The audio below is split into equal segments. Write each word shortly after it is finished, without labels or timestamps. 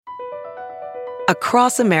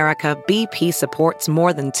Across America, BP supports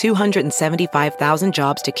more than 275,000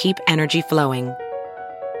 jobs to keep energy flowing.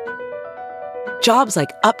 Jobs like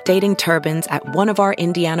updating turbines at one of our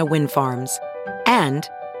Indiana wind farms and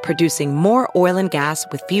producing more oil and gas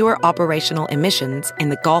with fewer operational emissions in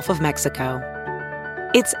the Gulf of Mexico.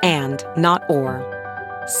 It's and, not or.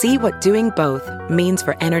 See what doing both means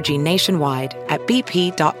for energy nationwide at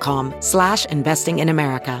bp.com/investing in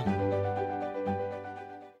America.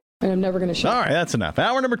 And I'm never going to show. All right, that's enough.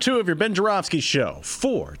 Hour number 2 of your Ben Joravsky Show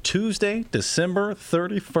for Tuesday, December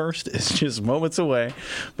 31st is just moments away.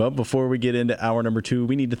 But before we get into hour number 2,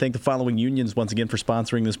 we need to thank the following unions once again for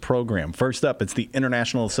sponsoring this program. First up, it's the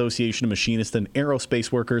International Association of Machinists and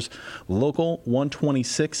Aerospace Workers, Local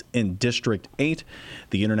 126 in District 8.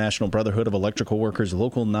 The International Brotherhood of Electrical Workers,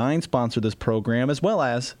 Local 9, sponsor this program, as well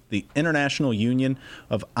as the International Union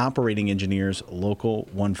of Operating Engineers, Local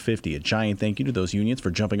 150. A giant thank you to those unions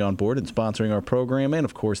for jumping on board and sponsoring our program. And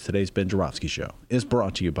of course, today's Ben Joravsky Show is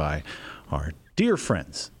brought to you by our dear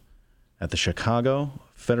friends at the Chicago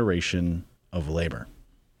Federation of Labor.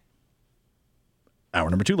 Hour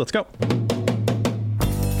number 2, let's go.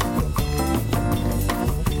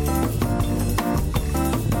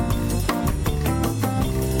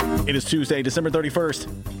 It is Tuesday, December 31st,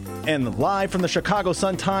 and live from the Chicago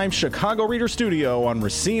Sun-Times Chicago Reader Studio on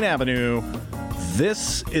Racine Avenue,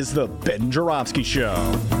 this is the Ben Joravsky Show.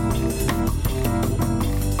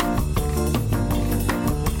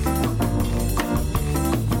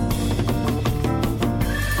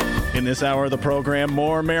 In this hour of the program,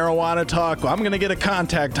 more marijuana talk. I'm going to get a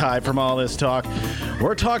contact high from all this talk.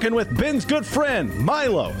 We're talking with Ben's good friend,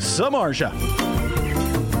 Milo Samardzija.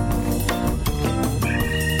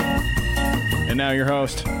 And now your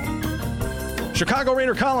host, Chicago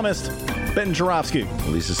Reader columnist, Ben Joravsky.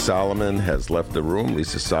 Lisa Solomon has left the room.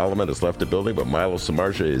 Lisa Solomon has left the building, but Milo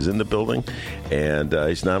Samardzija is in the building. And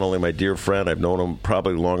he's not only my dear friend, I've known him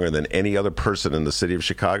probably longer than any other person in the city of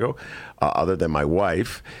Chicago, other than my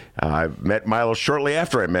wife. I met Milo shortly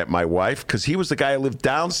after I met my wife, because he was the guy who lived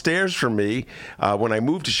downstairs from me when I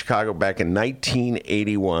moved to Chicago back in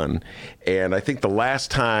 1981. And I think the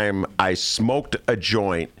last time I smoked a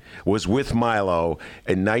joint was with Milo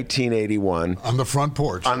in 1981. On the front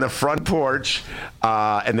porch. On the front porch.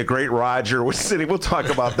 And the great Roger was sitting, we'll talk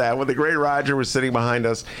about that, when the great Roger was sitting behind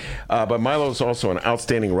us. But Milo's also an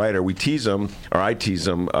outstanding writer. We tease him, or I tease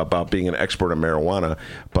him, about being an expert on marijuana.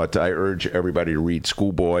 But I urge everybody to read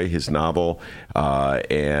Schoolboy, his novel.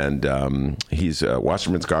 And he's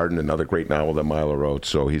Wasserman's Garden, another great novel that Milo wrote.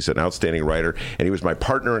 So he's an outstanding writer. And he was my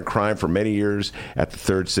partner in crime for many years at the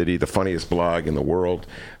Third City, the funniest blog in the world.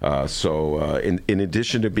 So in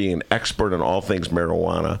addition to being an expert on all things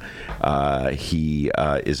marijuana, he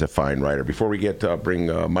is a fine writer. Before we bring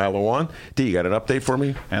Milo on, D, you got an update for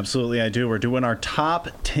me? Absolutely, I do. We're doing our top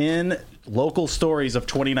 10 local stories of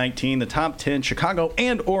 2019, the top 10 Chicago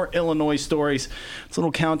and or Illinois stories. It's a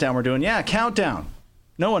little countdown we're doing. Yeah, countdown.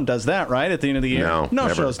 No one does that, right, at the end of the year? No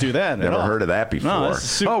never, shows do that at all. Never heard of that before. No,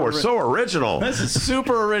 we're so original. This is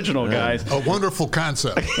super original, guys. A wonderful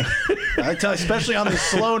concept. I tell you, especially on these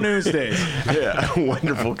slow news days. Yeah,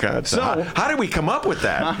 wonderful concept. So, how did we come up with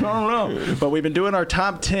that? I don't know. But we've been doing our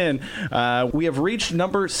top 10. We have reached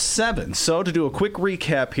number 7. So to do a quick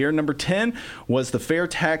recap here, number 10 was the Fair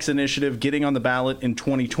Tax Initiative getting on the ballot in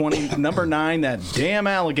 2020. Number 9, that damn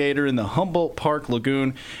alligator in the Humboldt Park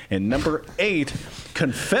Lagoon. And number 8,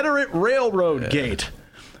 Confederate Railroad Gate.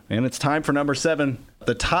 And it's time for number 7.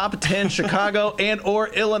 The top 10 Chicago and or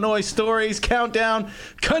Illinois stories countdown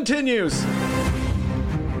continues.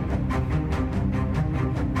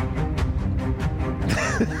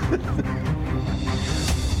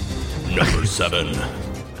 Number 7.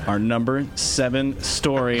 Our number 7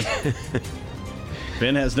 story.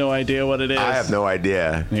 Ben has no idea what it is. I have no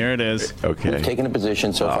idea. Here it is. Okay. We've taken a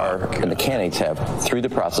position so far, and the candidates have, through the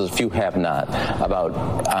process, a few have not,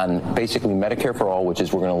 on basically Medicare for all, which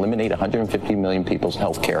is we're going to eliminate 150 million people's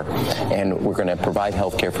health care, and we're going to provide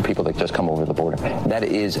health care for people that just come over the border. That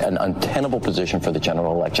is an untenable position for the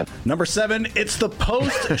general election. Number 7, it's the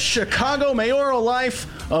post-Chicago mayoral life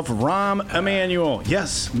of Rahm Emanuel.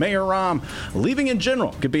 Yes, Mayor Rahm. Leaving in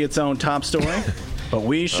general could be its own top story. But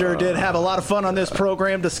we sure did have a lot of fun on this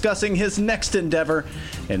program discussing his next endeavor.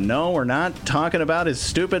 And no, we're not talking about his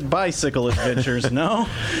stupid bicycle adventures. No.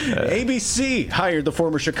 ABC hired the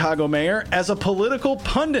former Chicago mayor as a political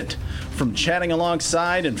pundit. From chatting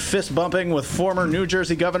alongside and fist bumping with former New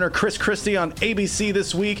Jersey Governor Chris Christie on ABC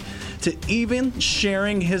this week, to even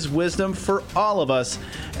sharing his wisdom for all of us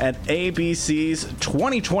at ABC's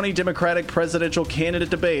 2020 Democratic presidential candidate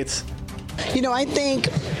debates. You know, I think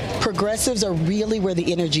progressives are really where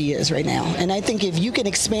the energy is right now. And I think if you can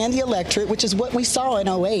expand the electorate, which is what we saw in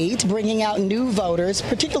 2008, bringing out new voters,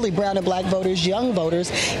 particularly brown and black voters, young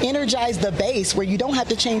voters, energize the base where you don't have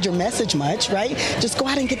to change your message much, right? Just go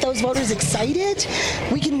out and get those voters excited.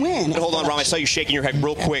 We can win. Hold on, Ron. I saw you shaking your head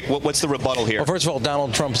real quick. What's the rebuttal here? Well, first of all,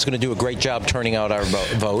 Donald Trump is going to do a great job turning out our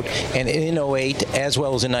vote. And in 2008, as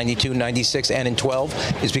well as in 92, 96, and in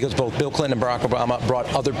 12, is because both Bill Clinton and Barack Obama brought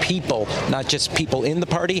other people, not just people in the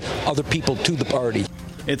party, other people to the party.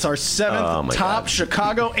 It's our seventh top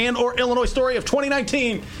Chicago and or Illinois story of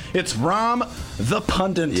 2019. It's Rahm the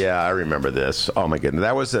Pundit. Yeah, I remember this. Oh, my goodness.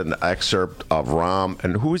 That was an excerpt of Rahm.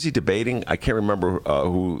 And who was he debating? I can't remember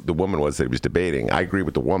who the woman was that he was debating. I agree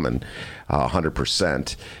with the woman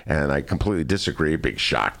 100%. And I completely disagree. Big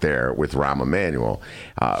shock there with Rahm Emanuel.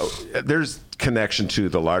 There's connection to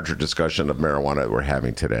the larger discussion of marijuana that we're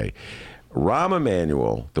having today. Rahm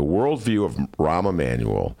Emanuel, the worldview of Rahm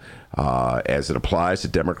Emanuel, as it applies to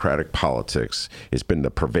Democratic politics, has been the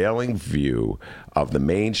prevailing view of the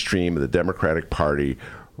mainstream of the Democratic Party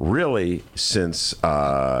really since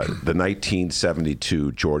the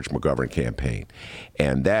 1972 George McGovern campaign.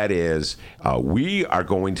 And that is, we are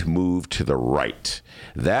going to move to the right.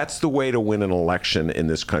 That's the way to win an election in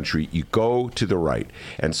this country. You go to the right.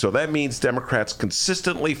 And so that means Democrats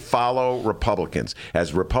consistently follow Republicans.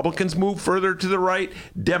 As Republicans move further to the right,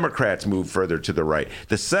 Democrats move further to the right.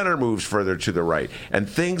 The center moves further to the right. And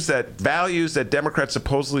values that Democrats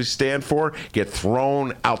supposedly stand for get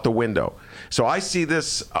thrown out the window. So I see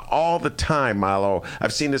this all the time, Milo.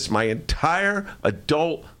 I've seen this my entire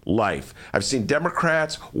adult life. I've seen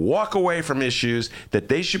Democrats walk away from issues that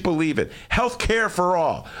they should believe in. Health care for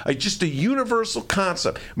all, just a universal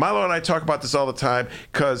concept. Milo and I talk about this all the time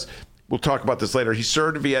because we'll talk about this later. He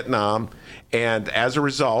served in Vietnam, and as a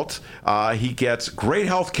result, he gets great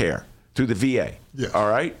health care through the VA. Yes. All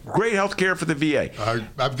right? Great health care for the VA.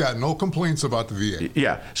 I've got no complaints about the VA.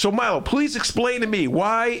 Yeah. So, Milo, please explain to me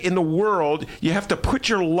why in the world you have to put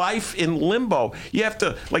your life in limbo. You have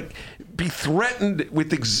to, be threatened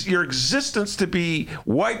with your existence to be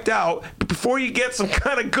wiped out before you get some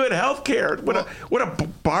kind of good health care. What a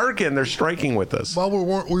bargain they're striking with us. Well,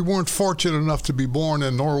 we weren't fortunate enough to be born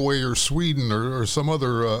in Norway or Sweden or some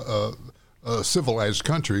other civilized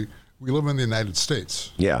country. We live in the United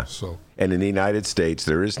States. Yeah. And in the United States,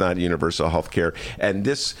 there is not universal health care. And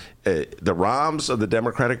the Rahms of the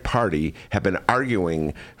Democratic Party have been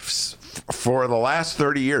arguing for the last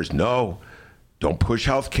 30 years. No, don't push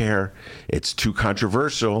health care. It's too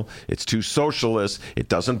controversial. It's too socialist. It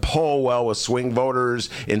doesn't poll well with swing voters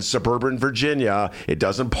in suburban Virginia. It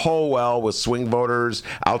doesn't poll well with swing voters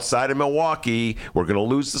outside of Milwaukee. We're going to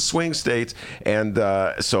lose the swing states. And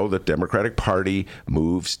so the Democratic Party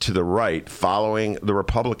moves to the right, following the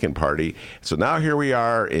Republican Party. So now here we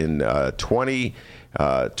are in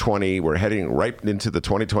 2020. We're heading right into the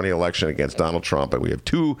 2020 election against Donald Trump, and we have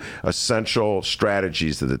two essential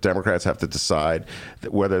strategies that the Democrats have to decide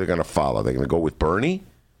whether they're going to follow. They're going to go with Bernie,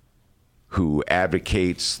 who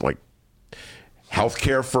advocates health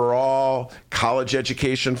care for all, college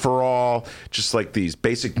education for all, just like these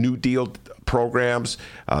basic New Deal programs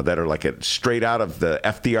that are straight out of the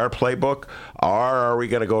FDR playbook, or are we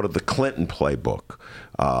going to go to the Clinton playbook,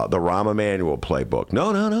 the Rahm Emanuel playbook?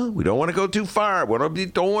 No. We don't want to go too far. We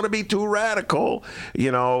don't want to be too radical.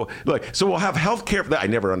 So we'll have health care. I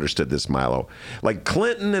never understood this, Milo.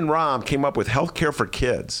 Clinton and Rahm came up with health care for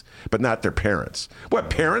kids, but not their parents. What,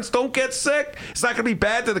 parents don't get sick? It's not going to be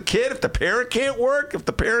bad to the kid if the parent can't work? If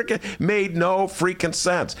the parent made no freaking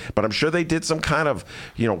sense. But I'm sure they did some kind of,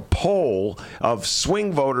 poll of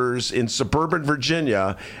swing voters in suburban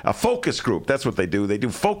Virginia, a focus group. That's what they do. They do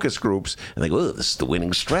focus groups, and they go, oh, this is the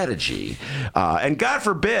winning strategy. And God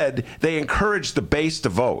forbid they encourage the base to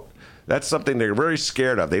vote. That's something they're very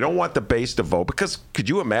scared of. They don't want the base to vote because could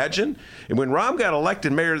you imagine? And when Rahm got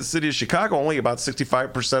elected mayor of the city of Chicago, only about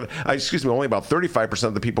 35%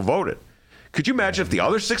 of the people voted. Could you imagine if the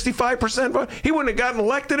other 65% voted? He wouldn't have gotten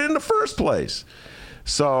elected in the first place.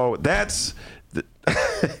 So that's...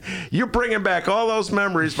 You're bringing back all those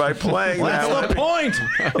memories by playing that. That's the point.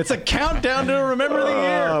 It's a countdown to remember the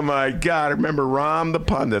year. Oh, my God. Remember Rahm the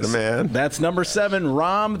Pundit, man. That's number 7,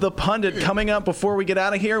 Rahm the Pundit. Coming up before we get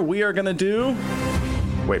out of here, we are going to do...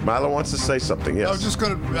 Wait, Milo wants to say something. Yes. I was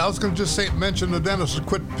going to mention the dentist to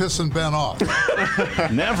quit pissing Ben off.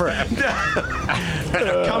 Never.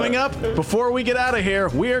 Coming up before we get out of here,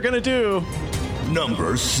 we are going to do...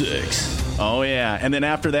 Number 6. Oh, yeah. And then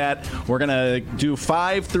after that, we're going to do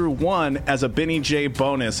 5 through 1 as a Benny J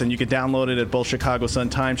bonus. And you can download it at both Chicago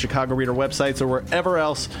Sun-Times, Chicago Reader websites, or wherever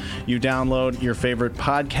else you download your favorite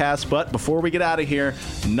podcast. But before we get out of here,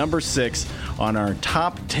 number 6 on our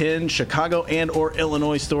top 10 Chicago and or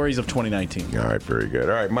Illinois stories of 2019. All right, very good.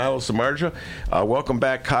 All right, Milo Samardzija, welcome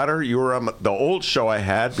back, Cotter. You were on the old show I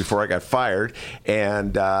had before I got fired,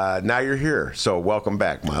 and now you're here. So welcome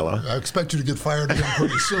back, Milo. I expect you to get fired again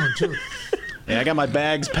pretty soon, too. Yeah, I got my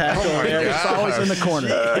bags packed over there. It's always in the corner.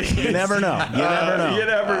 You never know. You never know. You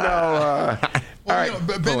never know. Well, all right,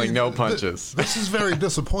 Benny, pulling no punches. This is very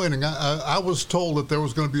disappointing. I was told that there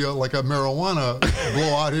was going to be a marijuana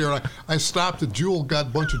blowout here. I stopped at Jewel, got a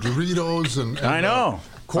bunch of Doritos, and I know.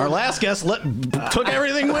 Our last guest took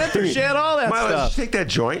everything with her. She had all that Milo, stuff. Did you take that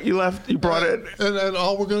joint you left? You brought it? And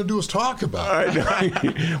all we're going to do is talk about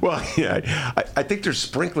it. Well, yeah. I think there's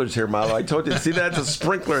sprinklers here, Milo. I told you. See, that's a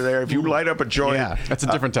sprinkler there. If you light up a joint. Yeah. That's a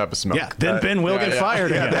different type of smoke. Yeah, then Ben will get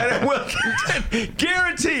fired again. That will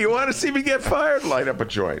guarantee. You want to see me get fired? Light up a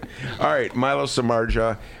joint. All right, Milo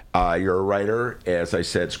Samardzija. You're a writer. As I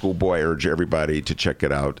said, Schoolboy, I urge everybody to check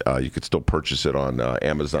it out. You could still purchase it on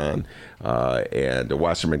Amazon and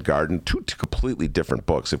Wasserman Garden. Two completely different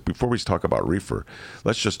books. Before we talk about Reefer,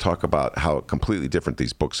 let's just talk about how completely different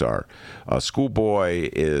these books are. Schoolboy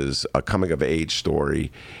is a coming-of-age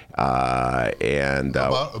story. And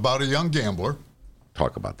about a young gambler.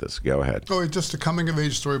 Talk about this. Go ahead. Oh, it's just a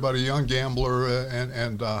coming-of-age story about a young gambler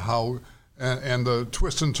and how... And the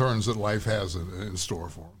twists and turns that life has in store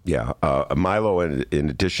for him. Yeah. Milo, in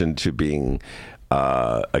addition to being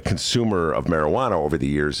a consumer of marijuana over the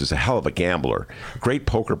years, is a hell of a gambler. Great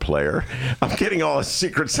poker player. I'm getting all his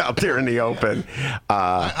secrets out there in the open.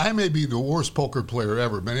 I may be the worst poker player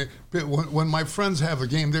ever, Benny. When my friends have a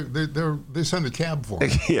game, they send a cab for me.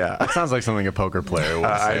 Yeah. That sounds like something a poker player would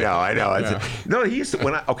say. I know. Yeah. No, he used to,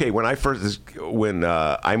 when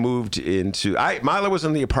I moved into, Milo was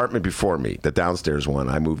in the apartment before me, the downstairs one.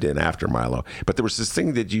 I moved in after Milo. But there was this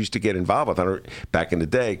thing that you used to get involved with back in the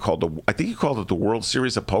day called I think you called it the World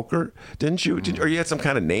Series of Poker, didn't you? Or you had some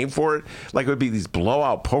kind of name for it? Like it would be these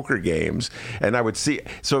blowout poker games. And I would see,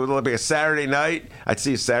 so it would be a Saturday night. I'd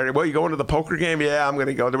see a Saturday, well, you going to the poker game? Yeah, I'm going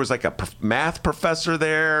to go. There was like a math professor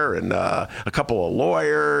there and a couple of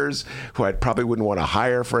lawyers who I probably wouldn't want to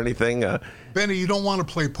hire for anything. Benny, you don't want to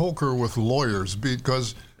play poker with lawyers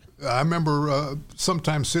because I remember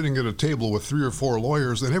sometimes sitting at a table with 3 or 4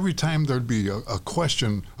 lawyers, and every time there'd be a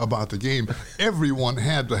question about the game, everyone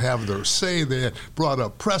had to have their say. They had brought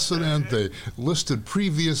up precedent. They listed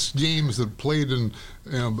previous games that played in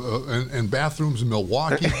bathrooms in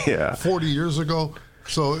Milwaukee 40 years ago.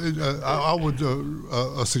 So I would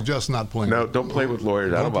suggest not playing. No, don't play with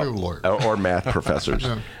lawyers. Don't play with lawyers. Or math professors.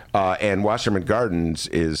 And Wasserman Gardens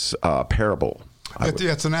is a parable.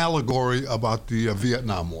 It's an allegory about the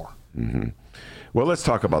Vietnam War. Mm-hmm. Well, let's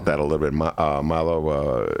talk about that a little bit,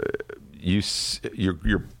 Milo.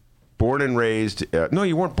 You're born and raised. No,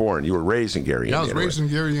 you weren't born. You were raised in Gary, Indiana. I was raised in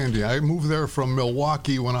Gary, Indiana. I moved there from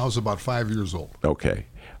Milwaukee when I was about 5 years old. Okay.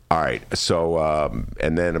 All right. So,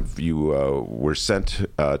 and then you were sent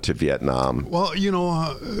to Vietnam. Well,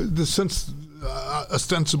 since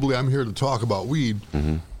ostensibly I'm here to talk about weed,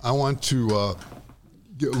 I want to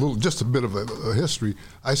get just a bit of a history.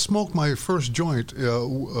 I smoked my first joint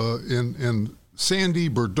in Sandy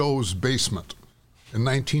Bordeaux's basement in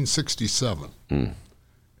 1967, and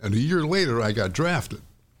a year later I got drafted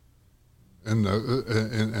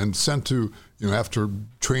and sent to after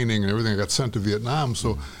training and everything, I got sent to Vietnam.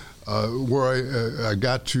 So where I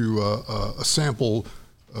got to sample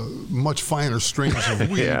much finer strains of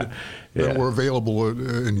weed that were available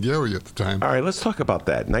in Gary at the time. All right, let's talk about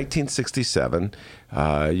that. 1967,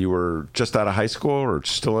 you were just out of high school or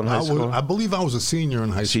still in high school? I believe I was a senior in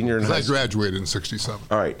high school. Senior in high school. I graduated in 67.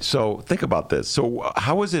 All right, so think about this. So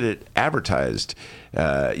how was it advertised?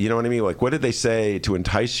 You know what I mean? Like, what did they say to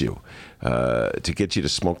entice you, to get you to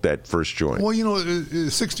smoke that first joint? Well,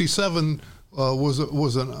 67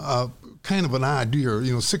 was an kind of an odd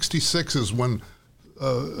year. 66 is when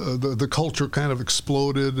the culture kind of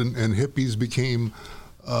exploded and hippies became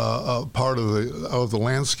part of the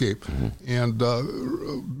landscape. And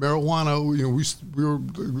marijuana, we were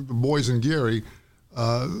the boys in Gary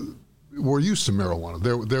were used to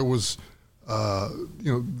marijuana. There was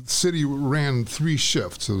the city ran 3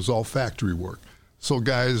 shifts. It was all factory work. So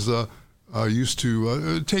guys used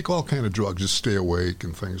to take all kind of drugs, just stay awake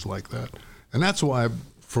and things like that. And that's why,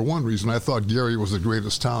 for one reason, I thought Gary was the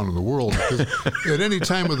greatest town in the world, because at any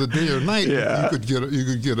time of the day or night, you could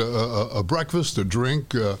get a breakfast, a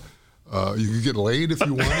drink, You can get laid if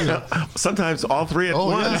you want. You know. Sometimes all three at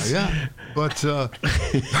once. Yeah. But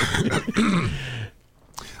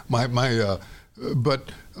when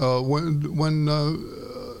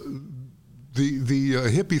the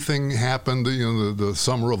hippie thing happened, the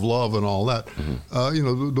summer of love and all that,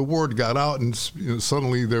 the word got out, and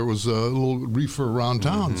suddenly there was a little reefer around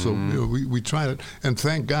town. So we tried it, and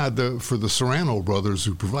thank God for the Serrano brothers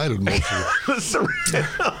who provided most of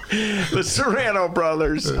it. The Serrano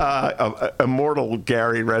brothers, immortal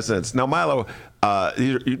Gary residents. Now, Milo,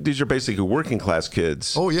 these are basically working class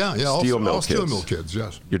kids. Oh yeah. Steel mill kids. Steel mill kids.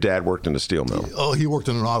 Yes. Your dad worked in a steel mill. Oh, he worked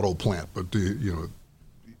in an auto plant, but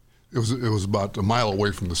It was about a mile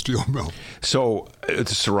away from the steel mill. So the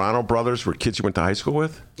Serrano brothers were kids you went to high school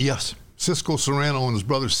with? Yes. Cisco Serrano and his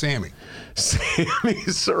brother Sammy. Sammy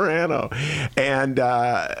Serrano. And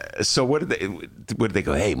so what did they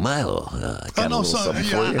go, hey, Milo, I got a little something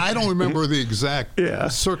for you? I don't remember the exact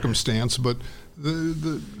circumstance, but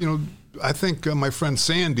I think my friend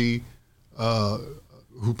Sandy,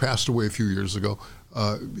 who passed away a few years ago,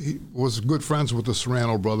 he was good friends with the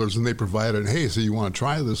Serrano brothers, and they provided, hey, so you want to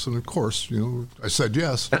try this? And of course, I said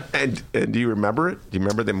yes. And do you remember it? Do you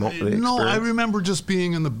remember the experience? No, I remember just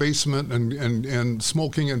being in the basement and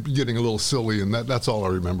smoking and getting a little silly, and that's all I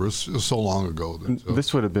remember. It was so long ago.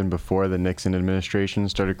 This would have been before the Nixon administration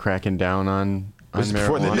started cracking down on marijuana.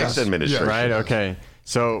 Before the Nixon administration. Right, okay.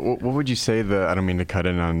 So what would you say I don't mean to cut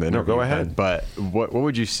in on the interview. No, go ahead. But what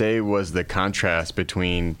would you say was the contrast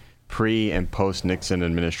between pre and post Nixon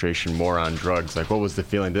administration war on drugs? Like, what was the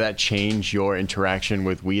feeling? Did that change your interaction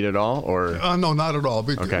with weed at all, or? No, not at all.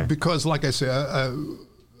 Okay. Because, like I say,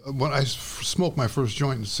 when I smoked my first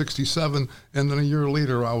joint in '67, and then a year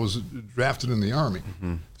later I was drafted in the Army.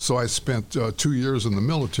 Mm-hmm. So I spent 2 years in the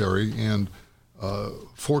military, and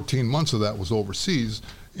 14 months of that was overseas.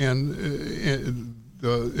 And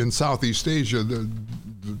in Southeast Asia,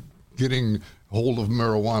 getting hold of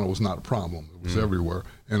marijuana was not a problem. It was everywhere,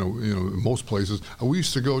 and in most places. We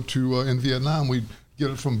used to go to in Vietnam. We'd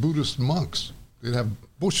get it from Buddhist monks. They'd have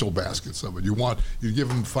bushel baskets of it. You give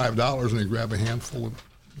them $5, and they grab a handful and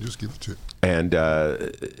just give it to you. And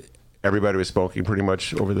everybody was smoking pretty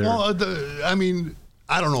much over there. Well,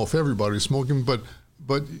 I don't know if everybody was smoking, but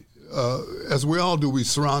as we all do, we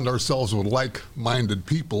surround ourselves with like-minded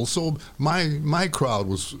people. So my crowd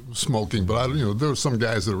was smoking, but there were some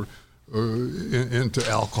guys that were into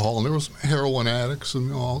alcohol, and there was heroin addicts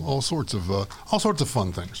and all sorts of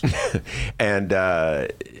fun things. And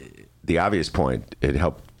the obvious point, it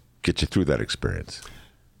helped get you through that experience.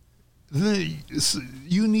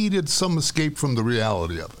 You needed some escape from the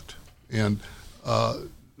reality of it, and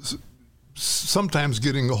sometimes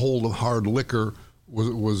getting a hold of hard liquor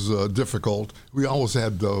was difficult. We always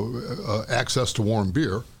had access to warm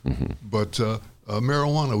beer, but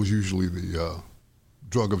marijuana was usually the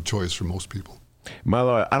drug of choice for most people.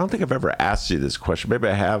 Milo, I don't think I've ever asked you this question. Maybe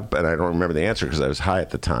I have, but I don't remember the answer because I was high at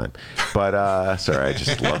the time. But sorry, I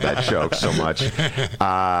just love that joke so much.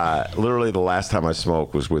 Literally, the last time I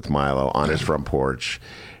smoked was with Milo on his front porch.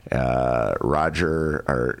 Roger,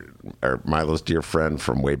 our Milo's dear friend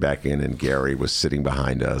from way back in, and Gary was sitting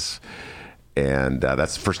behind us. And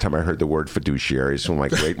that's the first time I heard the word fiduciary. It's one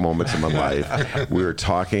of my great moments in my life. We were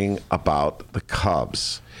talking about the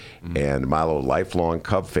Cubs. And Milo, lifelong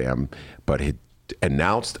Cub fan, but he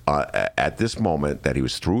announced at this moment that he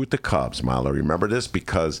was through with the Cubs. Milo, remember this?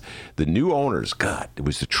 Because the new owners, it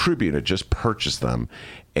was the Tribune had just purchased them,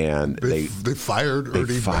 and they fired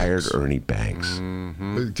Ernie Banks.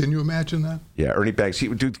 Mm-hmm. Can you imagine that? Yeah, Ernie Banks.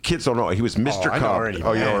 Kids don't know. He was Mr. Cub. You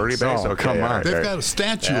know Ernie Banks? Okay, come on. They've got a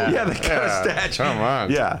statue. Yeah, they've got a statue. Come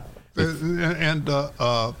on. Yeah.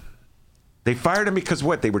 They fired him because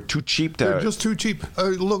what? They were too cheap to... They're just too cheap.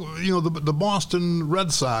 Look, the Boston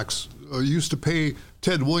Red Sox used to pay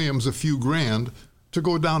Ted Williams a few grand to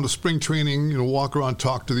go down to spring training, walk around,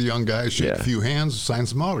 talk to the young guys, shake a few hands, sign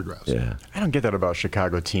some autographs. Yeah. I don't get that about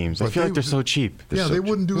Chicago teams. I feel like they're so cheap. They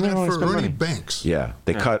wouldn't do that for Ernie Banks. Yeah,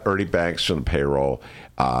 they cut Ernie Banks from the payroll.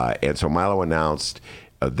 And so Milo announced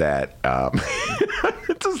that...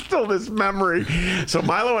 It's still this memory. So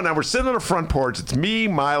Milo and I were sitting on the front porch. It's me,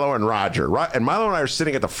 Milo, and Roger. And Milo and I are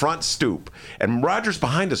sitting at the front stoop. And Roger's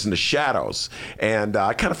behind us in the shadows. And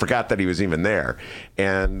I kind of forgot that he was even there.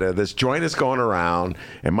 And this joint is going around.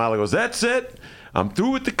 And Milo goes, "That's it. I'm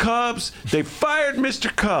through with the Cubs. They fired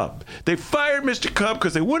Mr. Cub. They fired Mr. Cub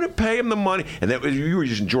because they wouldn't pay him the money. And that was, you were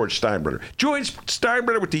using George Steinbrenner. George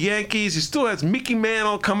Steinbrenner with the Yankees. He still has Mickey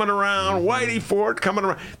Mantle coming around, Whitey Ford coming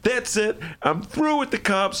around. That's it. I'm through with the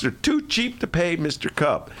Cubs. They're too cheap to pay Mr.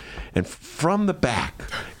 Cub. And from the back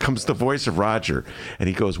comes the voice of Roger. And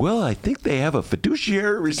he goes, well, I think they have a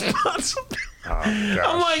fiduciary responsibility.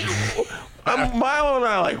 I'm like, Milo and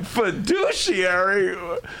I are like, fiduciary?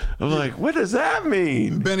 I'm like, what does that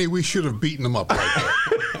mean? Benny, we should have beaten him up like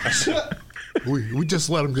that. we just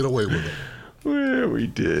let him get away with it. Well, we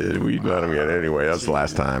did. We let him get it anyway. That's the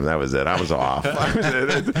last time. That was it. I was off.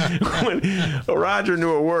 When Roger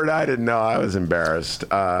knew a word I didn't know, I was embarrassed.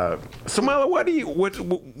 So, Milo,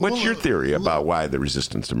 what's your theory about why the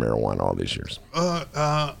resistance to marijuana all these years?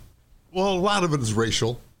 Well, a lot of it is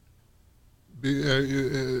racial. In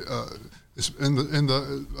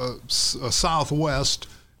the Southwest,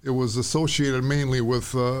 it was associated mainly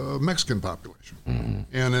with Mexican population,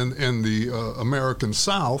 and in the American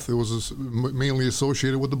South, it was mainly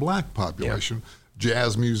associated with the black population,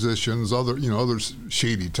 jazz musicians, other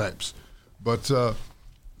shady types. But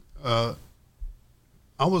I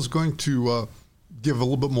was going to give a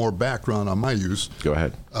little bit more background on my use. Go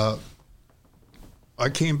ahead. I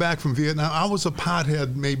came back from Vietnam. I was a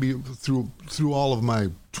pothead maybe through all of my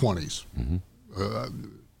 20s.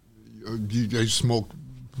 I smoked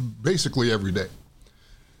basically every day.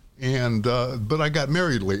 And but I got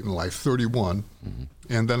married late in life, 31,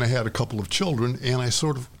 and then I had a couple of children, and I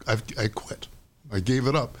quit. I gave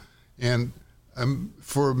it up. And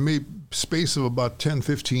for maybe space of about 10,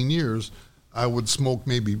 15 years, I would smoke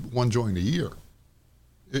maybe one joint a year.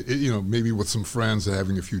 Maybe with some friends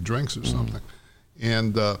having a few drinks or something.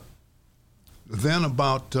 And then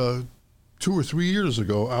about 2 or 3 years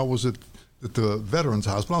ago, I was at the Veterans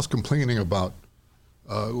Hospital. I was complaining about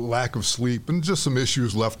lack of sleep and just some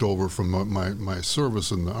issues left over from my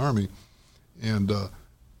service in the Army. And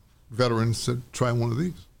veteran said, try one of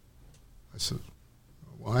these. I said,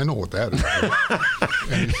 well, I know what that is.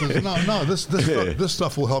 And he says, no, this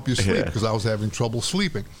stuff will help you sleep, because I was having trouble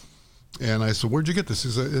sleeping. And I said, where'd you get this?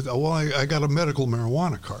 He said, well, I got a medical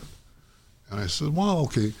marijuana card. And I said, well,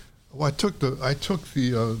 okay. Well, I took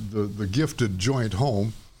the gifted joint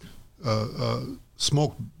home,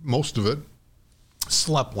 smoked most of it,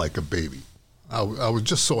 slept like a baby. I was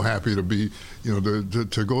just so happy to be,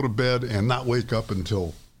 to go to bed and not wake up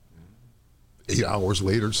until 8 hours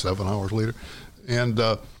later, 7 hours later. And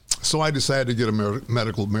so I decided to get a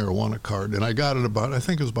medical marijuana card, and I got it I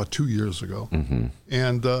think it was about 2 years ago.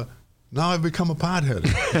 And now I've become a pothead.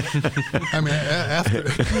 I mean, after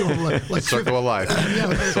like circle of life.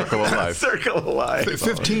 Circle of life. Circle of life.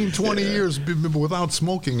 15, 20 years without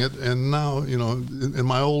smoking it, and now in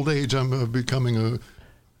my old age, I'm becoming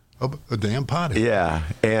a damn pothead. Yeah,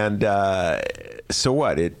 and so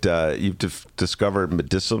what? You've discovered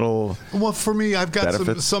medicinal. Well, for me, I've got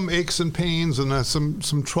benefits? some aches and pains, and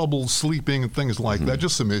some trouble sleeping and things like that.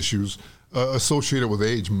 Just some issues. Associated with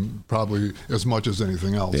age, probably as much as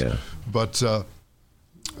anything else. Yeah. But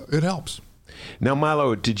it helps. Now,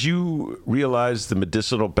 Milo, did you realize the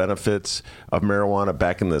medicinal benefits of marijuana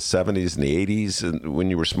back in the 70s and the 80s when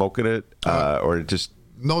you were smoking it? Or just...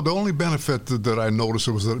 No, the only benefit that I noticed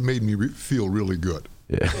was that it made me feel really good.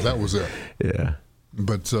 Yeah. That was it. Yeah.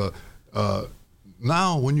 But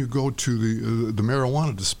now when you go to the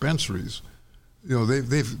marijuana dispensaries,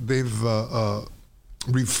 they've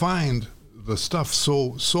refined the stuff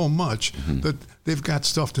so much that they've got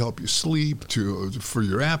stuff to help you sleep, for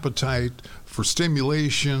your appetite, for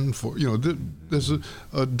stimulation, there's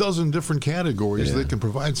a dozen different categories they can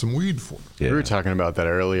provide some weed for. Yeah. We were talking about that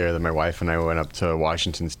earlier, that my wife and I went up to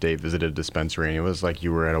Washington State, visited a dispensary, and it was like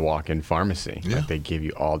you were at a walk-in pharmacy. Like they gave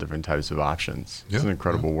you all different types of options. It's an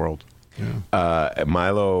incredible world. Yeah.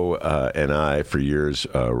 Milo and I, for years,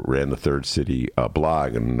 ran the Third City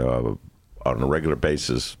blog, and on a regular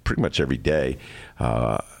basis, pretty much every day,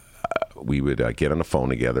 we would get on the phone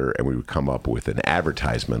together and we would come up with an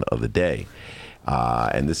advertisement of the day.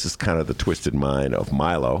 And this is kind of the twisted mind of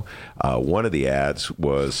Milo. One of the ads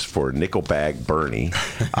was for Nickel Bag Bernie.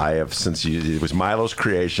 It was Milo's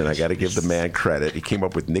creation. I got to give the man credit. He came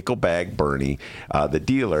up with Nickel Bag Bernie, the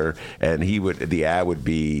dealer, and the ad would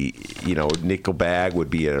be, Nickel Bag would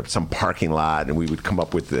be at some parking lot, and we would come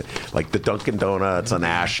up with the Dunkin' Donuts on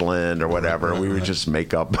Ashland or whatever, and we would just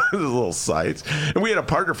make up the little sites. And we had a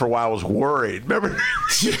partner for a while who was worried. Remember?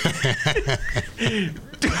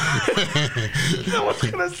 No one's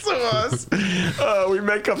gonna sue us. We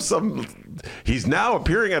make up some He's now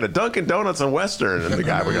appearing at a Dunkin' Donuts on Western. And the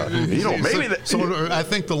guy would go, maybe So I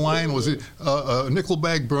think the line was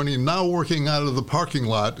Nickelback Bernie now working out of the parking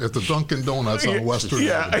lot at the Dunkin' Donuts on Western.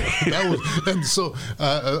 Yeah. And so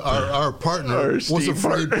our partner was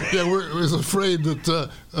afraid. Yeah, was afraid that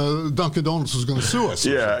Dunkin' Donuts was going to sue us.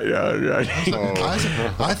 Yeah. So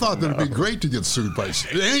I thought that it'd be great to get sued by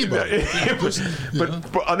anybody.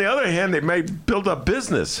 But on the other hand, they may build up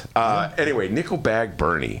business. Anyway, Nickelback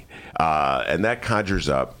Bernie, and that conjures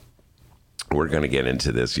up. We're going to get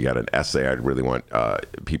into this. You got an essay I'd really want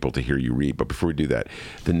people to hear you read. But before we do that,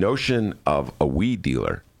 the notion of a weed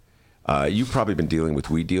dealer. You've probably been dealing with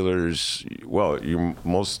weed dealers. Well, you're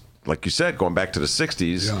most, like you said, going back to the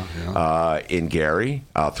 60s in Gary,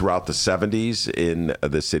 throughout the 70s in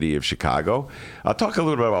the city of Chicago. Talk a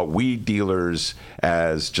little bit about weed dealers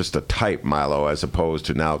as just a type, Milo, as opposed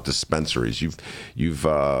to now dispensaries. You've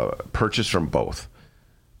purchased from both.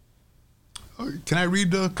 Can I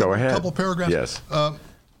read a couple paragraphs? Yes.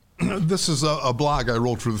 This is a blog I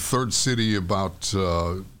wrote for the Third City about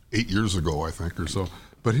 8 years ago, I think, or so.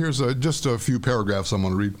 But here's just a few paragraphs I'm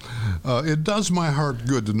going to read. It does my heart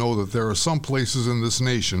good to know that there are some places in this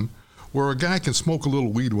nation where a guy can smoke a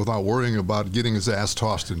little weed without worrying about getting his ass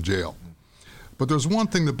tossed in jail. But there's one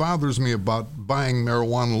thing that bothers me about buying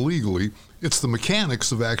marijuana legally. It's the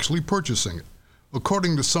mechanics of actually purchasing it.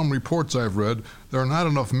 According to some reports I've read, there are not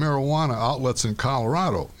enough marijuana outlets in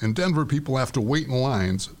Colorado. In Denver, people have to wait in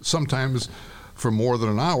lines, sometimes for more than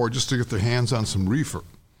an hour, just to get their hands on some reefer.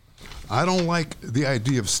 I don't like the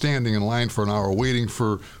idea of standing in line for an hour waiting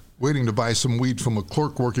to buy some weed from a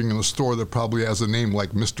clerk working in a store that probably has a name like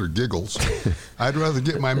Mr. Giggles. I'd rather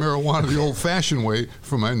get my marijuana the old-fashioned way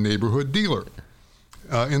from my neighborhood dealer.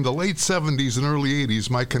 In the late 70s and early 80s,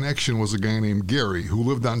 my connection was a guy named Gary who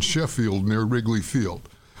lived on Sheffield near Wrigley Field.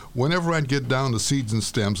 Whenever I'd get down to seeds and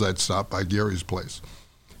stems, I'd stop by Gary's place.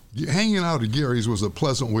 Hanging out at Gary's was a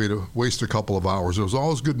pleasant way to waste a couple of hours. There was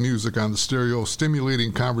always good music on the stereo,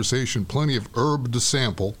 stimulating conversation, plenty of herb to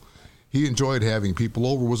sample. He enjoyed having people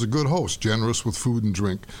over, was a good host, generous with food and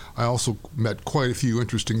drink. I also met quite a few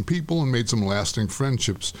interesting people and made some lasting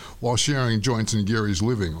friendships while sharing joints in Gary's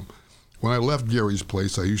living room. When I left Gary's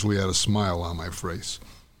place, I usually had a smile on my face.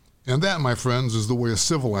 And that, my friends, is the way a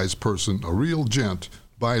civilized person, a real gent,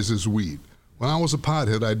 buys his weed. When I was a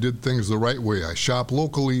pothead, I did things the right way. I shopped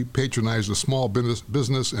locally, patronized a small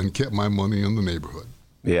business, and kept my money in the neighborhood.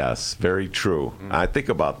 Yes, very true. I think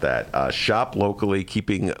about that. Shop locally,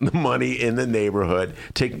 keeping the money in the neighborhood,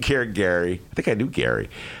 taking care of Gary. I think I knew Gary.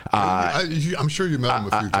 I'm sure you met him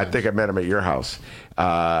a few times. I think I met him at your house.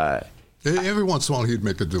 Every once in a while, he'd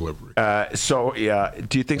make a delivery.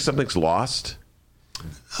 Do you think something's lost?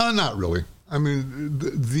 Not really. I mean,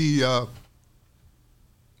 the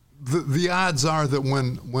odds are that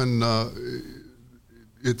when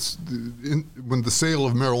the sale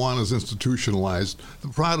of marijuana is institutionalized, the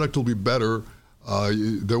product will be better.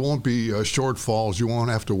 There won't be shortfalls. You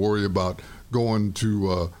won't have to worry about going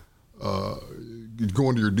to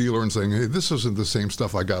your dealer and saying, hey, this isn't the same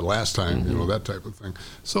stuff I got last time, that type of thing.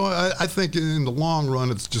 So I think in the long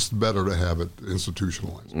run, it's just better to have it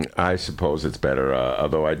institutionalized. I suppose it's better,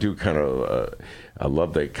 although I do kind of I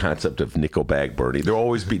love the concept of Nickelback Bernie. There'll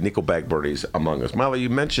always be Nickelback Bernies among us. Milo,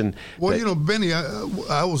 you mentioned... Well, Benny,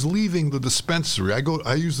 I was leaving the dispensary.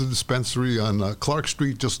 I use the dispensary on Clark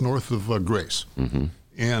Street, just north of Grace. Mm-hmm.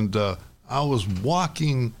 And I was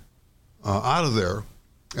walking out of there,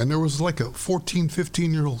 and there was like a 14,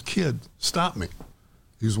 15-year-old kid stop me.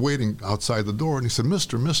 He was waiting outside the door, and he said,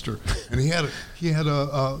 Mister. And he had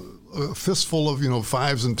a fistful of,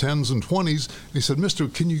 5s and 10s and 20s. And he said, Mister,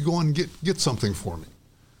 can you go and get something for me?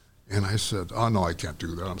 And I said, oh, no, I can't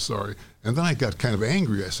do that. I'm sorry. And then I got kind of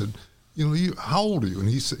angry. I said, how old are you? And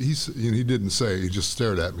he didn't say. He just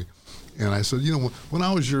stared at me. And I said, when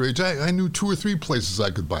I was your age, I knew 2 or 3 places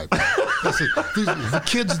I could buy. I said, the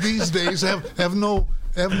kids these days have no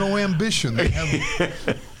ambition. They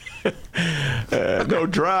have no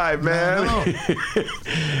drive, man.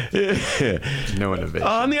 No innovation.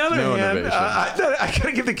 On the other hand, I got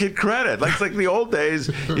to give the kid credit. It's like the old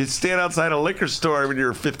days. You'd stand outside a liquor store when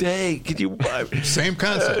you're 50. Hey, could you buy? Same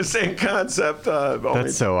concept. Same concept.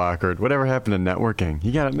 That's so awkward. Whatever happened to networking?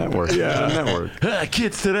 You got a network. Yeah. Network.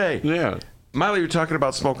 Kids today. Yeah. Milo, you were talking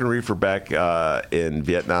about smoking reefer back in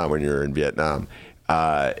Vietnam when you were in Vietnam.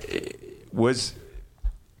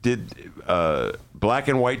 Did black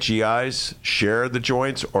and white GIs share the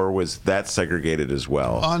joints, or was that segregated as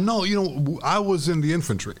well? No, I was in the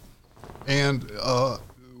infantry, and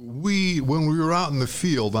when we were out in the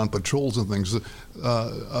field on patrols and things,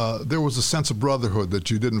 there was a sense of brotherhood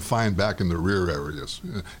that you didn't find back in the rear areas.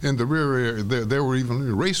 In the rear area, there were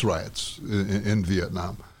even race riots in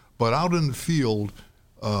Vietnam. But out in the field,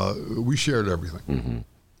 we shared everything.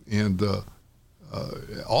 And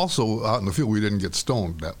also out in the field, we didn't get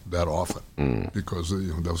stoned that often because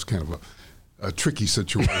that was kind of a tricky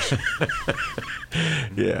situation.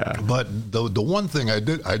 Yeah. But the one thing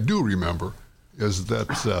I do remember is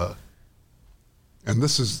that, and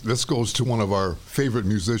this goes to one of our favorite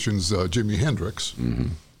musicians, Jimi Hendrix.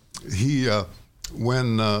 He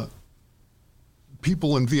when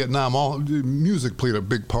people in Vietnam, music played a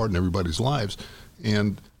big part in everybody's lives,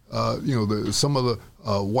 and some of the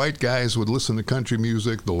white guys would listen to country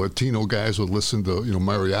music, the Latino guys would listen to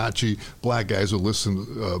mariachi, black guys would listen to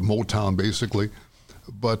Motown basically,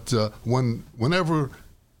 but whenever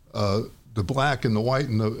the black and the white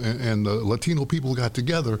and the Latino people got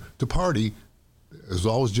together to party, it was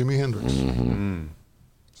always Jimi Hendrix.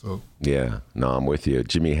 So yeah, no, I'm with you.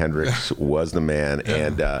 Jimi Hendrix was the man,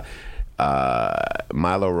 and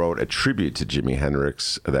Milo wrote a tribute to Jimi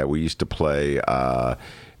Hendrix that we used to play.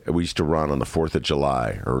 We used to run on the 4th of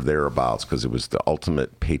July or thereabouts because it was the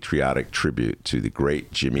ultimate patriotic tribute to the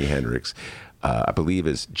great Jimi Hendrix. I believe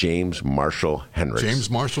is James Marshall Hendrix. James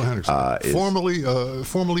Marshall Hendrix, formerly of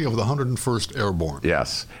the 101st Airborne.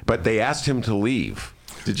 Yes, but they asked him to leave.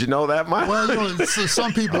 Did you know that, Mike? Well,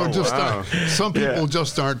 some people just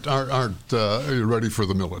aren't ready for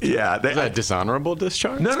the military. Yeah, is that dishonorable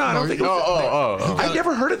discharge? No, I don't think. I've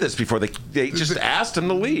never heard of this before. They just asked him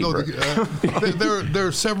to leave. No, there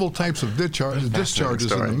are several types of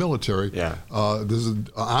discharges in the military. Yeah, there's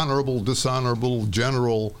honorable, dishonorable,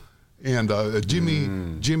 general. And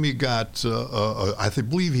Jimmy got, I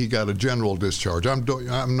believe he got a general discharge.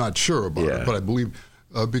 I'm not sure about it, but I believe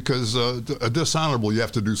because a dishonorable, you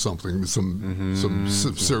have to do something, some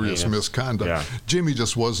serious misconduct. Yeah. Jimmy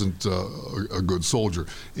just wasn't a good soldier.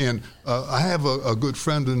 And I have a good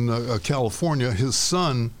friend in California. His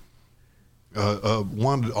son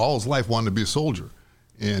all his life wanted to be a soldier,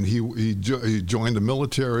 and he joined the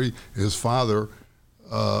military. His father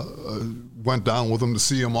went down with him to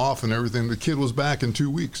see him off and everything. The kid was back in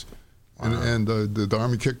 2 weeks. And the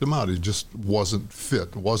Army kicked him out. He just wasn't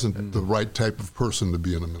fit, wasn't the right type of person to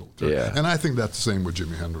be in the military. Yeah. And I think that's the same with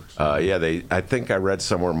Jimi Hendrix. I think I read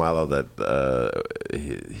somewhere, Milo, that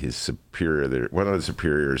his superior, one of the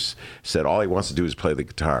superiors, said all he wants to do is play the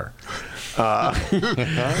guitar.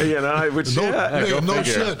 Which no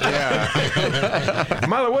shit. Yeah.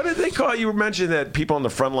 Milo, what did they call? You mentioned that people on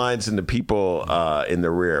the front lines and the people in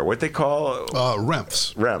the rear. What they call?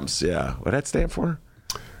 REMS. REMS. Yeah. What that stand for?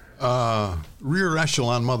 Rear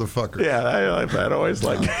echelon motherfucker. Yeah, I always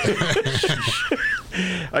like it.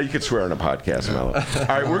 You could swear on a podcast, Milo. All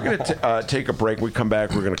right, we're going to take a break. When we come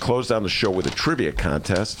back, we're going to close down the show with a trivia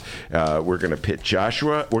contest. We're going to pit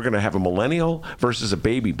Joshua. We're going to have a millennial versus a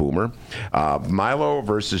baby boomer. Milo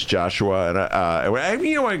versus Joshua. And I'm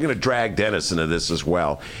going to drag Dennis into this as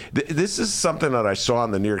well. This is something that I saw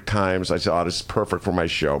in the New York Times. I said, this is perfect for my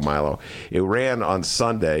show, Milo. It ran on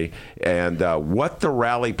Sunday. And what the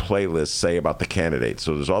rally playlists say about the candidates.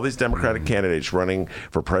 So there's all these Democratic candidates running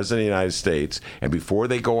for president of the United States. And before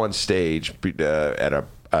they go on stage at a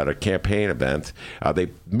campaign event,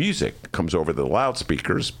 music comes over the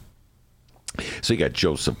loudspeakers. So you got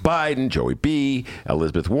Joseph Biden, Joey B.,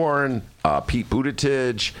 Elizabeth Warren, Pete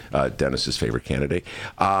Buttigieg, Dennis's favorite candidate,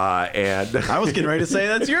 and I was getting ready to say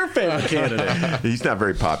that's your favorite candidate. He's not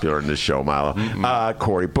very popular in this show, Milo.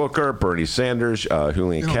 Cory Booker, Bernie Sanders,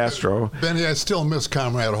 Julian Castro. Benny, I still miss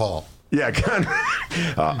Comrade Hall. Yeah,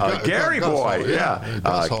 Gary Boy.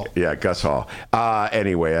 Gus Hall. Gus Hall.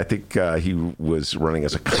 Anyway, I think he was running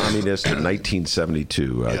as a communist in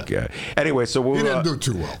 1972. Anyway, so he didn't do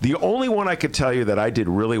too well. The only one I could tell you that I did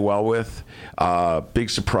really well with, big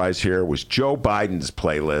surprise here, was Joe Biden's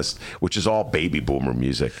playlist, which is all baby boomer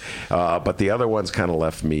music. But the other ones kind of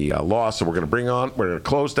left me lost. So we're going to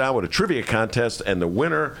close down with a trivia contest, and the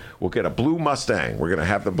winner will get a blue Mustang. We're going to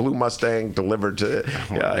have the blue Mustang delivered to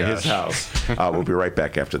his house. We'll be right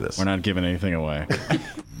back after this. We're not giving anything away.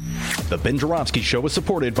 The Ben Joravsky Show is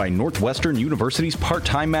supported by Northwestern University's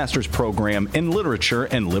part-time master's program in literature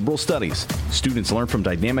and liberal studies. Students learn from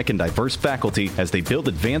dynamic and diverse faculty as they build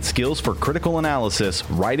advanced skills for critical analysis,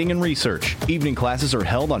 writing, and research. Evening classes are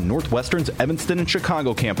held on Northwestern's Evanston and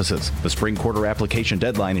Chicago campuses. The spring quarter application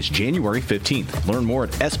deadline is January 15th. Learn more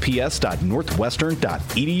at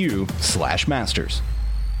sps.northwestern.edu/masters.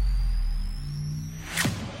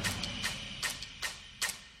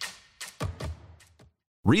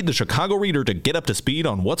 Read the Chicago Reader to get up to speed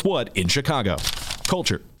on what's what in Chicago.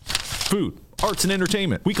 Culture, food, arts and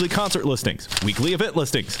entertainment, weekly concert listings, weekly event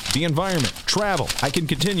listings, the environment, travel. I can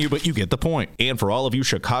continue, but you get the point. And for all of you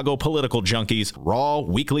Chicago political junkies, raw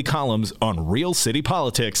weekly columns on real city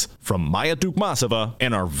politics from Maya Dukmasova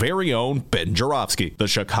and our very own Ben Jarofsky. The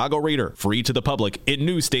Chicago Reader, free to the public in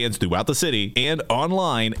newsstands throughout the city and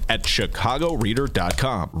online at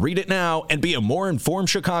chicagoreader.com. Read it now and be a more informed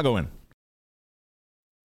Chicagoan.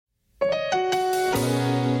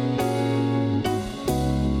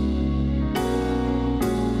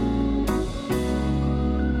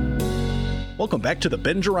 Welcome back to the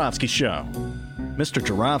Ben Jarofsky Show. Mr.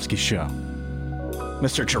 Jarofsky Show.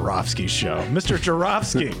 Mr. Jarofsky Show. Mr.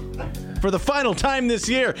 Jarofsky. For the final time this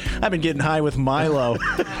year, I've been getting high with Milo.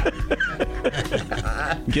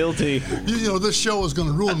 Guilty. You know, this show is going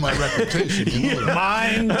to ruin my reputation. You know that.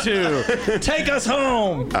 Mine too. Take us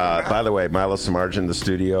home. By the way, Milo Samardzija in the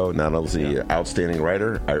studio, not only an outstanding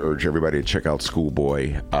writer, I urge everybody to check out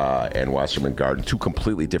Schoolboy and Wasserman Garden, two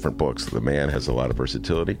completely different books. The man has a lot of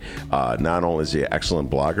versatility. Not only is he an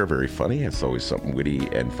excellent blogger, very funny, has always something witty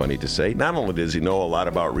and funny to say. Not only does he know a lot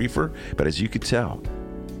about reefer, but as you could tell,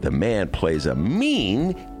 the man plays a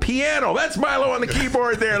mean piano. That's Milo on the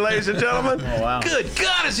keyboard there, ladies and gentlemen. Oh, wow. Good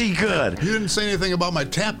God, is he good? You didn't say anything about my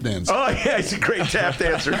tap dance. Oh, yeah, he's a great tap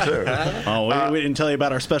dancer, too. Oh, we didn't tell you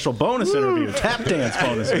about our special bonus interview, tap dance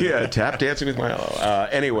bonus. Yeah, tap dancing with Milo.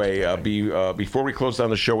 Anyway, before we close down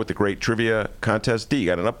the show with the great trivia contest, D, you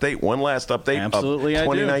got an update? One last update Absolutely, of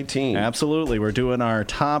 2019. I do. Absolutely. We're doing our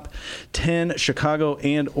top 10 Chicago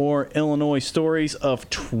and or Illinois stories of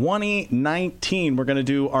 2019. We're going to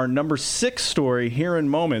do our number 6 story here in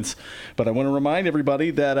moments. But I want to remind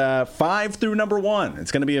everybody that 5 through number 1,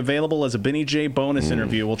 it's going to be available as a Benny J bonus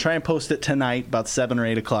interview. We'll try and post it tonight, about 7 or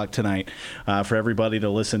 8 o'clock tonight, for everybody to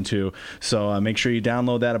listen to. So make sure you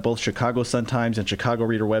download that at both Chicago Sun-Times and Chicago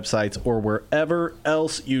Reader websites or wherever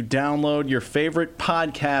else you download your favorite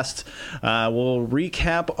podcasts. We'll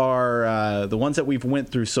recap our the ones that we've went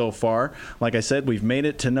through so far. Like I said, we've made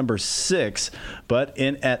it to number 6, but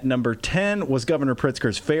at number 10 was Governor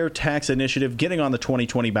Pritzker's Fair Tax Initiative getting on the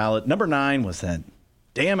 2020 ballot. Number 9 was that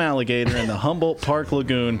damn alligator in the Humboldt Park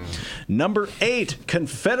Lagoon. Number 8,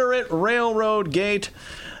 Confederate Railroad Gate.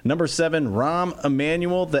 Number 7, Rahm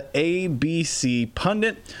Emanuel, the ABC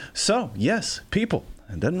pundit. So, yes, people,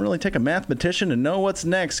 it doesn't really take a mathematician to know what's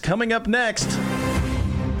next. Coming up next.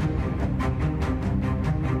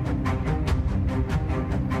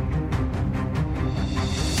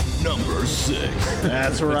 Number 6.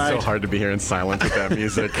 That's right. It's so hard to be here in silence with that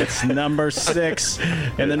music. It's number 6.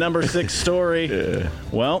 And the number 6 story,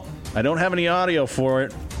 well, I don't have any audio for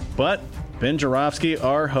it, but Ben Jarofsky,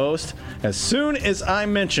 our host, as soon as I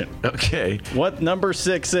mention what number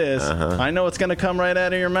 6 is, I know it's going to come right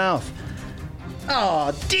out of your mouth.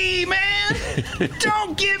 Oh, D, man,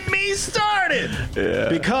 don't get me started. Yeah.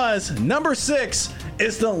 Because number 6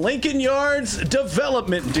 is the Lincoln Yards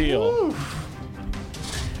development deal. Woo.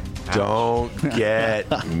 Don't get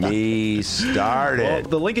me started. Well,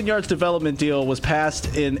 the Lincoln Yards development deal was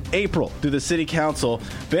passed in April through the city council.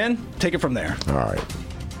 Ben, take it from there. All right.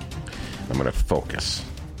 I'm going to focus.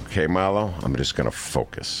 Okay, Milo, I'm just going to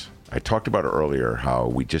focus. I talked about earlier how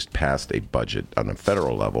we just passed a budget on a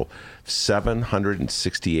federal level,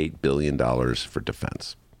 $768 billion for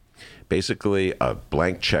defense. Basically, a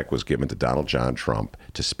blank check was given to Donald John Trump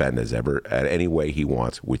to spend any way he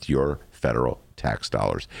wants with your federal tax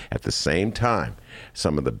dollars. At the same time,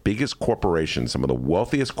 some of the biggest corporations, some of the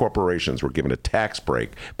wealthiest corporations were given a tax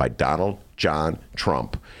break by Donald John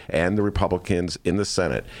Trump and the Republicans in the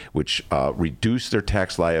Senate, which reduced their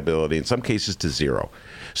tax liability, in some cases to zero.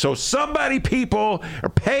 So people are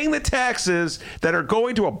paying the taxes that are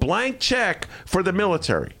going to a blank check for the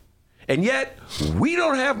military. And yet, we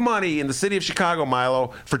don't have money in the city of Chicago,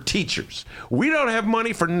 Milo, for teachers. We don't have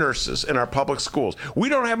money for nurses in our public schools. We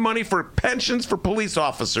don't have money for pensions for police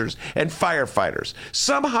officers and firefighters.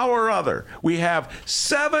 Somehow or other, we have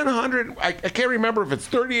 700, I can't remember if it's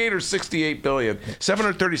 38 or 68 billion,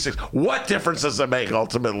 736. What difference does it make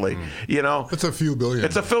ultimately? You know? It's a few billion.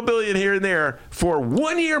 It's a few billion here and there for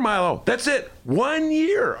 1 year, Milo. That's it. 1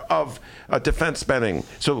 year of defense spending.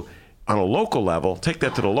 So, on a local level, take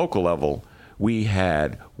that to the local level, we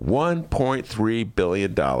had $1.3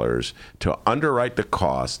 billion to underwrite the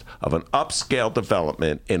cost of an upscale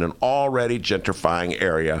development in an already gentrifying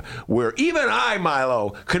area where even I,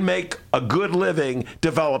 Milo, could make a good living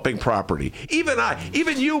developing property. Even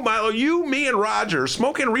you, Milo, you, me, and Roger,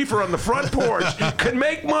 smoking reefer on the front porch, could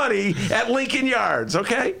make money at Lincoln Yards,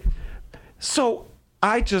 okay? So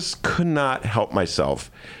I just could not help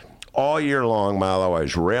myself. All year long, Milo, I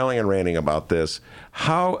was railing and ranting about this.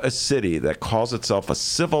 how a city that calls itself a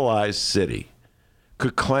civilized city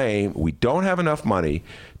could claim we don't have enough money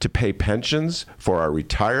to pay pensions for our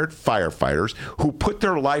retired firefighters who put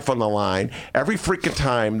their life on the line every freaking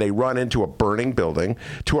time they run into a burning building,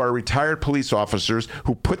 to our retired police officers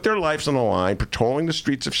who put their lives on the line patrolling the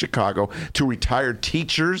streets of Chicago, to retired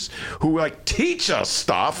teachers who teach us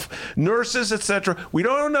stuff, nurses, etc. We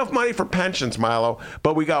don't have enough money for pensions, Milo,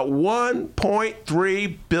 but we got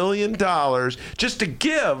 $1.3 billion just to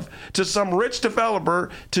give to some rich developer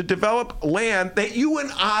to develop land that you and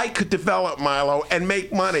I could develop, Milo, and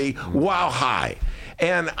make money while high.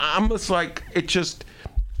 And I'm just like, it's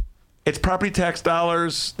property tax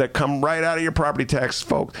dollars that come right out of your property tax,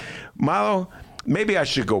 folks. Milo, maybe I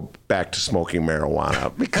should go back to smoking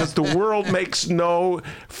marijuana because the world makes no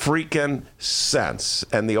freaking sense.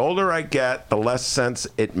 And the older I get, the less sense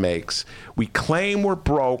it makes. We claim we're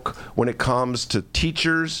broke when it comes to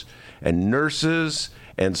teachers and nurses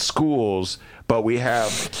and schools, but we have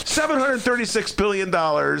 $736 billion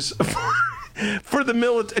for the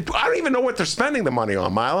military. I don't even know what they're spending the money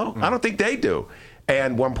on, Milo. I don't think they do.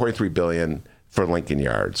 And $1.3 billion for Lincoln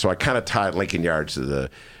Yards. So I kind of tied Lincoln Yards to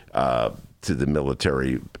the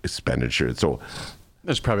military expenditure. So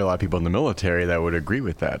there's probably a lot of people in the military that would agree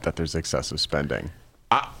with that there's excessive spending.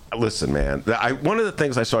 Listen, man. One of the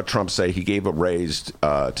things I saw Trump say, he gave a raise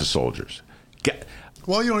to soldiers.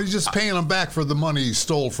 Well, he's just paying them back for the money he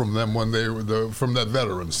stole from them when they were from that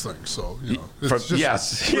veterans thing. So, it's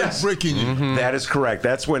just breaking you. Mm-hmm. That is correct.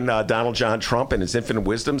 That's when Donald John Trump, in his infinite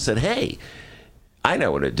wisdom, said, "Hey, I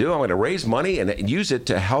know what to do. I'm going to raise money and use it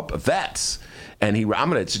to help vets." And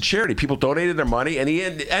it's a charity. People donated their money, and he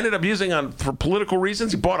ended up using it for political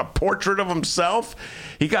reasons. He bought a portrait of himself.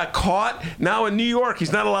 He got caught. Now in New York,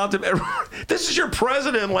 he's not allowed to. This is your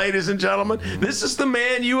president, ladies and gentlemen. This is the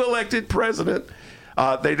man you elected president.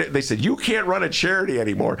 They said, you can't run a charity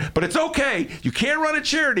anymore, but it's okay. You can't run a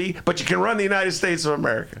charity, but you can run the United States of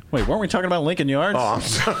America. Wait, weren't we talking about Lincoln Yards? Oh, I'm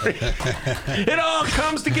sorry. It all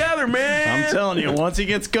comes together, man. I'm telling you, once he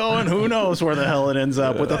gets going, who knows where the hell it ends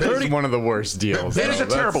up. With a 30, one of the worst deals. That is a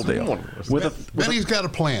terrible deal. Then he's got a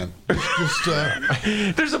plan.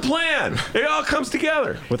 There's a plan. It all comes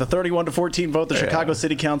together. With a 31-14 vote, the Chicago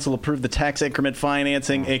City Council approved the tax increment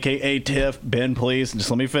financing, a.k.a. TIF. Ben, please, just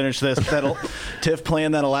let me finish this. TIF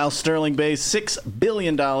plan that allows Sterling-based $6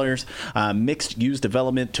 billion mixed-use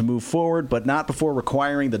development to move forward, but not before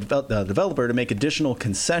requiring the developer to make additional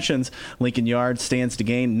concessions. Lincoln Yards stands to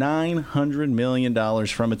gain $900 million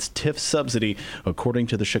from its TIF subsidy, according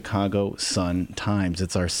to the Chicago Sun-Times.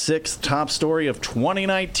 It's our sixth top story of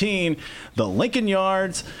 2019, the Lincoln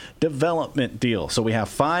Yards development deal. So we have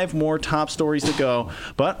 5 more top stories to go,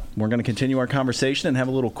 but we're going to continue our conversation and have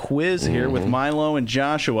a little quiz here with Milo and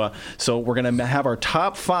Joshua. So we're going to have our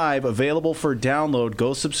top 5 available for download.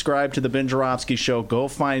 Go subscribe to the Ben Joravsky Show. Go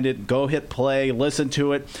find it. Go hit play. Listen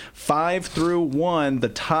to it. 5 through 1, the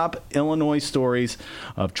top Illinois stories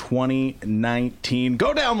of 2019.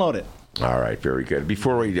 Go download it. All right, very good.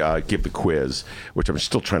 Before we give the quiz, which I'm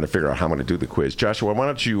still trying to figure out how I'm going to do the quiz, Joshua, why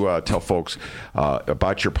don't you tell folks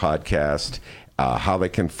about your podcast, how they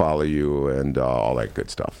can follow you, and all that good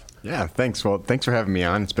stuff. Yeah, thanks. Well, thanks for having me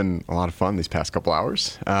on. It's been a lot of fun these past couple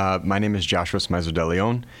hours. My name is Joshua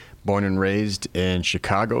Smyser-DeLeon, born and raised in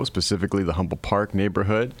Chicago, specifically the Humboldt Park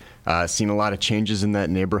neighborhood. Seen a lot of changes in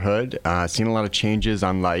that neighborhood. Seen a lot of changes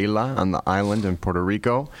on La Isla, on the island in Puerto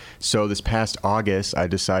Rico. So this past August, I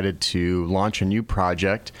decided to launch a new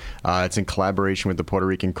project. It's in collaboration with the Puerto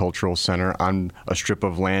Rican Cultural Center on a strip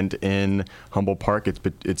of land in Humboldt Park.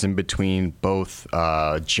 It's in between both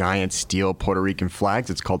giant steel Puerto Rican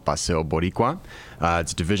flags. It's called Paseo Boricua.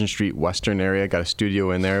 It's Division Street Western area. Got a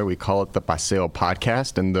studio in there. We call it the Paseo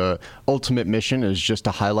Podcast. And the ultimate mission is just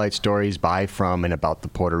to highlight stories by, from, and about the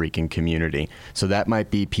Puerto Rican community. So that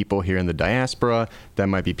might be people here in the diaspora. That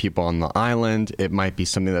might be people on the island. It might be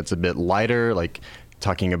something that's a bit lighter, like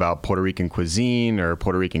talking about Puerto Rican cuisine or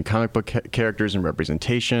Puerto Rican comic book characters and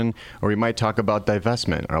representation, or we might talk about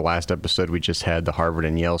divestment. Our last episode, we just had the Harvard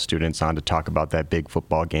and Yale students on to talk about that big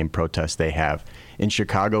football game protest they have. In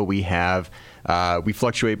Chicago, we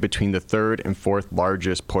fluctuate between the 3rd and 4th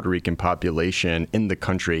largest Puerto Rican population in the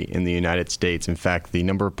country, in the United States. In fact, the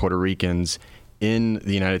number of Puerto Ricans in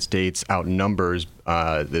the United States outnumbers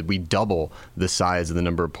that we double the size of the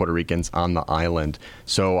number of Puerto Ricans on the island.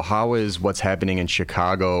 So how is what's happening in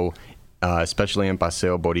Chicago, especially in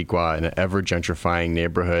Paseo Boricua, an ever gentrifying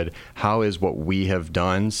neighborhood, how is what we have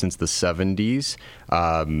done since the 70s,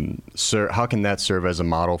 how can that serve as a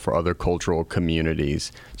model for other cultural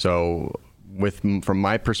communities? So from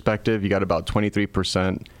my perspective, you got about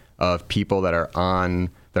 23% of people that are on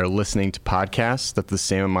that are listening to podcasts. That's the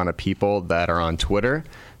same amount of people that are on Twitter.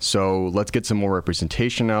 So let's get some more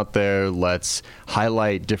representation out there. Let's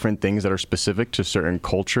highlight different things that are specific to certain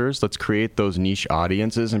cultures. Let's create those niche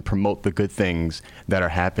audiences and promote the good things that are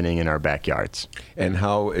happening in our backyards. And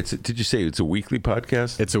did you say it's a weekly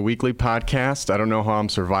podcast? It's a weekly podcast. I don't know how I'm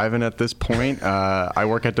surviving at this point. I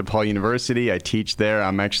work at DePaul University. I teach there.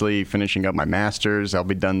 I'm actually finishing up my master's. I'll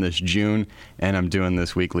be done this June, and I'm doing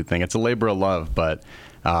this weekly thing. It's a labor of love, but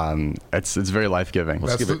it's very life-giving.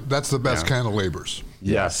 That's the best kind of labors.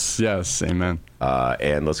 Yes, amen.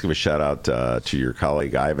 And let's give a shout out to your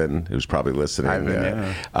colleague Ivan, who's probably listening.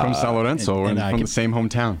 Ivan, from San Lorenzo, and from the same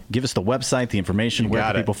hometown. Give us the website, the information, where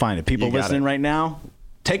can people find it? People listening right now,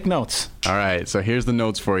 take notes. All right, so here's the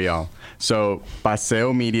notes for y'all. So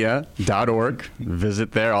paseomedia.org,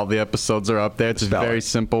 visit there. All the episodes are up there. It's a very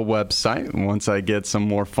simple website. Once I get some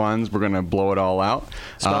more funds, we're going to blow it all out.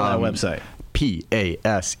 Spell that website.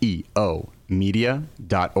 PASEO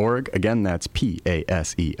media.org. Again, that's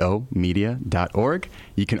PASEO media.org.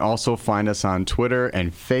 You can also find us on Twitter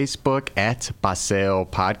and Facebook at Paseo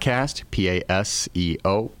Podcast,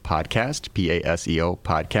 PASEO Podcast, PASEO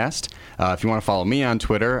Podcast. If you want to follow me on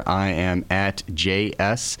Twitter, I am at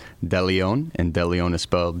JS.DeLeon, and DeLeon is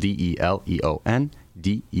spelled DELEON.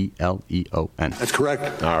 DELEON. That's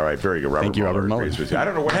correct. All right, very good. Thank you, Robert Mueller. I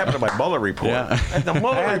don't know what happened to my Mueller report. The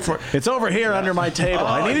Mueller report. It's over here under my table.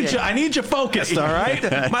 I need you focused, all right?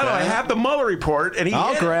 Milo, I have the Mueller report, and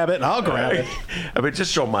I'll grab it. I mean,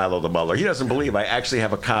 just show Milo the Mueller. He doesn't believe I actually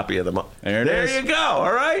have a copy of the Mueller. There you go.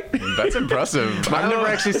 All right. That's impressive. I've never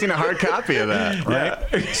actually seen a hard copy of that. Right?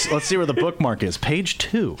 Let's see where the bookmark is. Page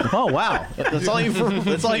 2. Oh wow, that's all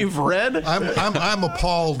you've read. I'm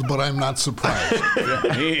appalled, but I'm not surprised.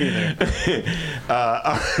 Me either.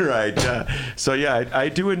 All right. So, yeah, I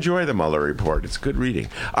do enjoy the Mueller report. It's good reading.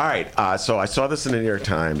 All right. So I saw this in the New York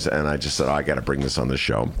Times, and I just said, I got to bring this on the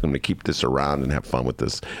show. I'm going to keep this around and have fun with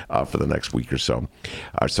this for the next week or so.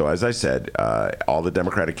 So, as I said, all the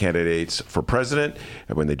Democratic candidates for president,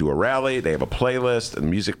 when they do a rally, they have a playlist, and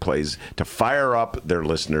music plays to fire up their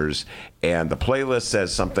listeners. And the playlist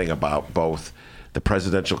says something about both the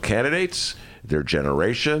presidential candidates, their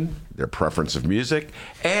generation, their preference of music,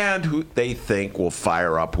 and who they think will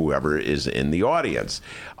fire up whoever is in the audience.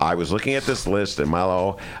 I was looking at this list, and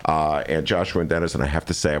Milo and Joshua and Dennis, and I have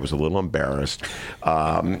to say I was a little embarrassed.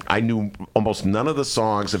 I knew almost none of the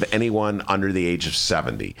songs of anyone under the age of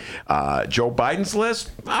 70. Joe Biden's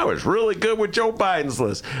list, I was really good with Joe Biden's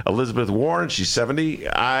list. Elizabeth Warren, she's 70.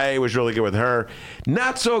 I was really good with her.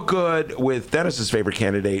 Not so good with Dennis's favorite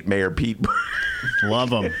candidate, Mayor Pete.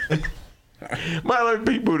 Love him. Milo,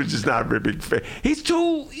 Pete Buttigieg is not a very big fan. He's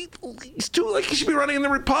too like he should be running in the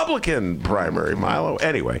Republican primary, Milo.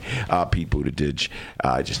 Anyway, Pete Buttigieg.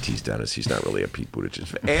 I just teased Dennis. He's not really a Pete Buttigieg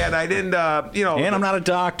fan. And I didn't, And I'm not a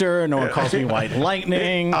doctor. No one calls me White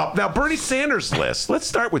Lightning. Now, Bernie Sanders' list. Let's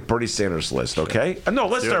start with Bernie Sanders' list, okay? No,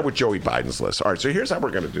 let's start with Joey Biden's list. All right, so here's how we're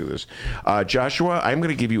going to do this. Joshua, I'm going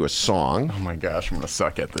to give you a song. Oh, my gosh, I'm going to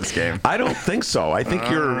suck at this game. I don't think so. I think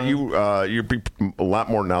you're a lot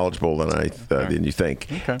more knowledgeable than you think.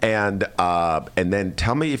 Okay. And then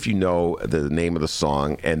tell me if you know the name of the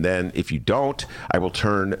song, and then if you don't, I will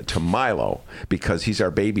turn to Milo because he's our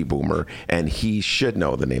baby boomer and he should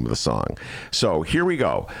know the name of the song. So here we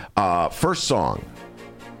go. First song,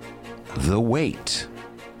 The Wait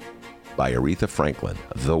by Aretha Franklin.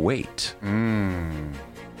 The Wait. Do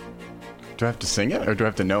I have to sing it or do I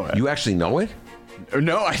have to know it? You actually know it?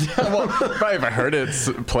 No, I don't. Well, probably if I heard it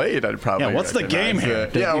played, I'd probably. Yeah, what's the game here?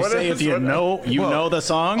 Did you say if you know the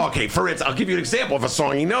song? Okay, for instance, I'll give you an example of a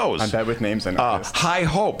song he knows. I'm bad with names and artists. High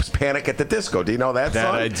Hopes, Panic at the Disco. Do you know that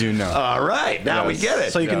song? That I do know. All right, now we get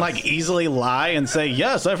it. So you can easily lie and say,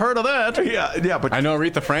 yes, I've heard of that. Yeah, but I know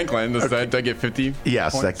Aretha Franklin. Does that get 50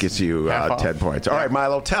 Yes, points? that gets you 10 points. All right,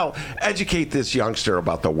 Milo, educate this youngster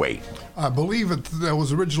about The Wait. I believe that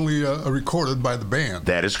was originally recorded by the band.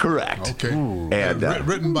 That is correct. Okay. And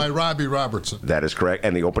written by Robbie Robertson. That is correct.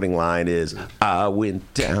 And the opening line is, I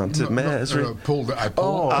went down to Nazareth. I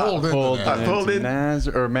pulled into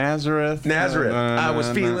Nazareth. Nazareth. I was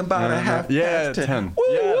feeling about a half past 10.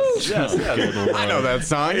 Yes. I know that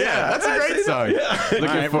song. Yeah, that's a great song. Yeah.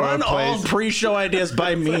 Looking for a place. All pre-show ideas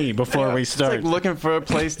by me before we start. It's like looking for a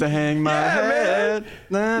place to hang my head.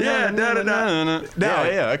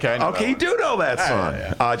 Yeah, okay. Okay, you do know that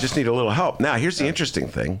song. Just need a little help. Now, here's the interesting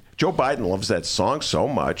thing. Joe Biden loves that song so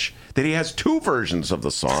much that he has 2 versions of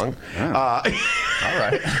the song. All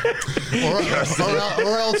right.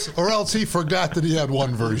 or else he forgot that he had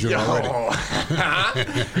one version already.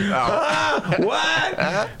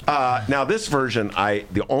 What? Now, this version,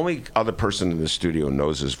 the only other person in the studio who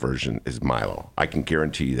knows this version is Milo. I can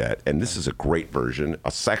guarantee you that. And this is a great version.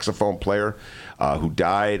 A saxophone player who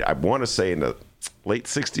died, I want to say, in the late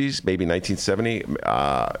 60s, maybe 1970.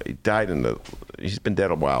 He died he's been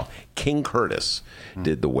dead a while. King Curtis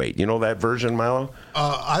did The Wait. You know that version, Milo?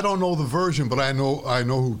 I don't know the version, but I know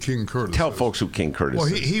who King Curtis is. Tell folks who King Curtis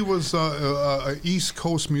is. Well, he was an East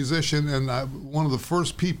Coast musician and one of the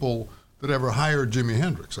first people that ever hired Jimi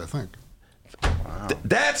Hendrix, I think. Wow.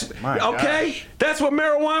 That's okay. Gosh. That's what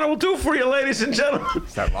marijuana will do for you, ladies and gentlemen.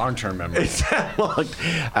 It's that long-term memory. It's that long.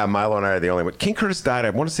 Milo and I are the only one. King Curtis died,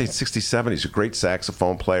 I want to say, in '67. He's a great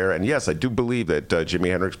saxophone player, and yes, I do believe that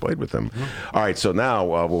Jimi Hendrix played with him. Mm-hmm. All right, so now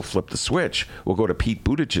we'll flip the switch. We'll go to Pete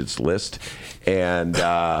Buttigieg's list, and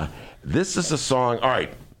this is a song. All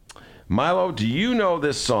right, Milo, do you know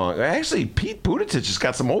this song? Actually, Pete Buttigieg has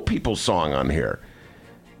got some old people song on here.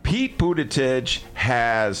 Pete Buttigieg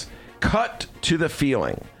has Cut to the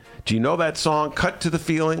Feeling. Do you know that song, Cut to the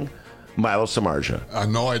Feeling? Milo Samardzija.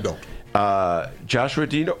 No, I don't. Joshua,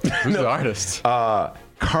 do you know? Who's the artist?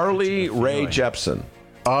 Carly Rae Jepsen.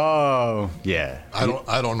 Oh, yeah. I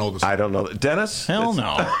don't know this. I don't know. Dennis? Hell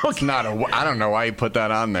no. It's not I don't know why you put that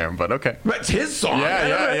on there, but okay. It's his song.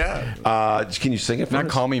 Yeah. Can you sing it for us?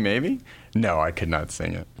 Not Call Me Maybe? No, I could not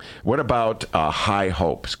sing it. What about High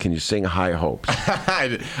Hopes? Can you sing High Hopes?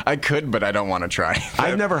 I could, but I don't want to try.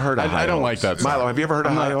 I've never heard of High Hopes. I don't like that song. Milo, have you ever heard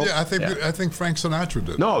of High Hopes? Yeah, I think Frank Sinatra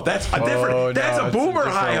did. No, that's a different. That's a boomer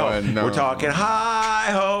High Hopes. No. We're talking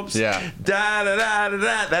High Hopes. Yeah. Da da da da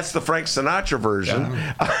da. That's the Frank Sinatra version.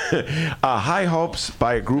 Yeah. High Hopes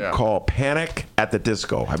by a group called Panic at the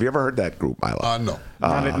Disco. Have you ever heard that group, Milo? No.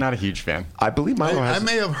 Not a huge fan. I believe Milo has. I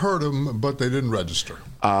may have heard them, but they didn't register.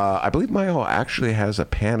 I believe Milo actually has a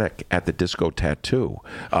Panic at the Disco tattoo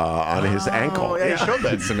on his ankle. Yeah, he showed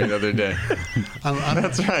that to me the other day.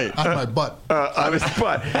 That's right. On my butt. On his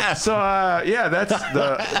butt. So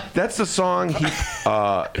that's the song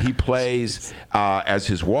he plays as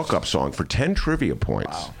his walk-up song for 10 trivia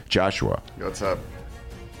points. Wow. Joshua. What's up?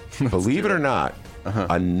 Believe it or not,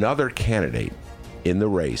 another candidate in the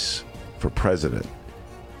race for president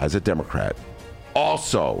as a Democrat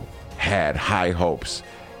also had High Hopes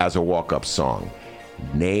as a walk-up song.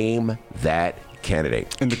 Name that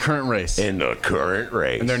candidate. In the current race. In the current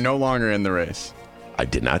race. And they're no longer in the race. I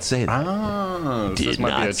did not say that. Oh, so this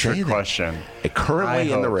might be a trick question.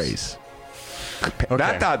 Currently in the race. Okay.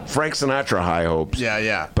 Not the Frank Sinatra High Hopes.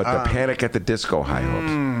 Yeah. But the Panic at the Disco High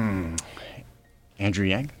Hopes. Andrew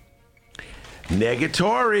Yang?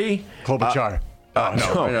 Negatory. Klobuchar.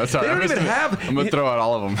 No, sorry. They don't even have. I'm going to throw out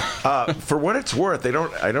all of them. For what it's worth, they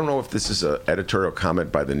don't. I don't know if this is an editorial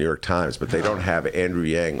comment by the New York Times, but they don't have Andrew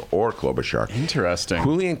Yang or Klobuchar. Interesting.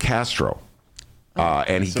 Julian Castro,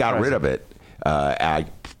 and he got rid of it. I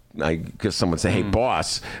guess someone say, "Hey,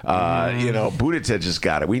 boss, Buttigieg just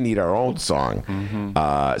got it. We need our own song."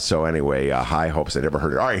 So anyway, High Hopes. I never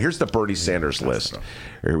heard it. All right, here's the Bernie Sanders list.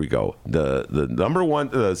 Here we go. The number one,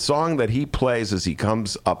 the song that he plays as he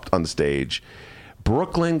comes up on stage.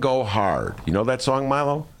 Brooklyn Go Hard. You know that song,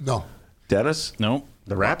 Milo? No. Dennis? No.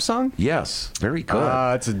 The rap song? Yes. Very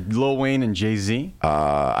good. It's a Lil Wayne and Jay-Z.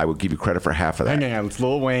 I would give you credit for half of that. Hang on. It's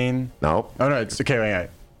Lil Wayne. No. Oh, no. It's okay. Wait.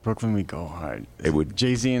 Brooklyn We Go Hard. It would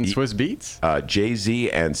Jay-Z and Swiss Beats?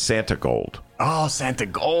 Jay-Z and Santa Gold. Oh, Santa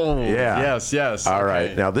Gold. Yeah. Yes. All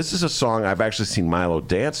right. Now, this is a song I've actually seen Milo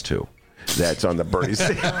dance to. That's on the Bernie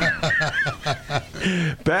Sanders.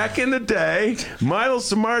 Back in the day, Milo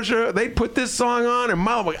Samardzija, they put this song on, and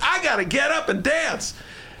Milo was like, I got to get up and dance.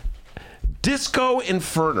 Disco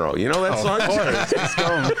Inferno. You know that song? Of course.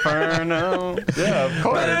 Disco Inferno. Yeah, of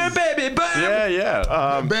course. Baby,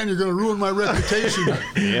 Yeah. Man, you're going to ruin my reputation.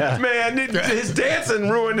 Yeah. Man, his dancing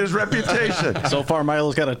ruined his reputation. So far,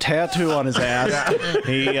 Milo's got a tattoo on his ass.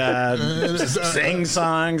 He sings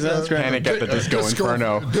songs. That's great. Panic at the Disco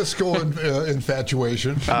Inferno. Disco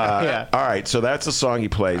infatuation. All right, so that's the song he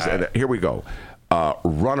plays. And here we go.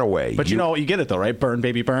 Runaway. But you get it, though, right? Burn,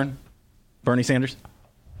 baby, burn. Bernie Sanders.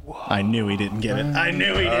 I knew he didn't get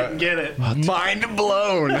it. Mind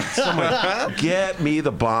blown. Get me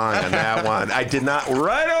the bong on that one. I did not.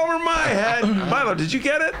 Right over my head. Milo, did you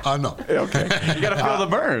get it? No. Okay. You got to feel the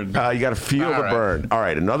burn. You got to feel the burn. All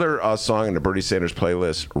right. Another song in the Bernie Sanders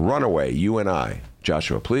playlist. Runaway, You and I.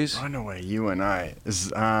 Joshua, please. Runaway, You and I.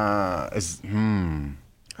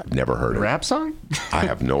 I've never heard it. Rap song? I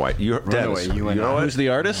have no idea. Dennis, you know Who's the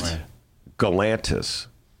artist? Galantis.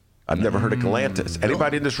 I've never heard of Galantis.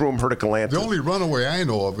 Anybody in this room heard of Galantis? The only Runaway I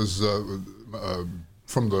know of is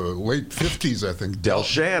from the late 50s, I think. Del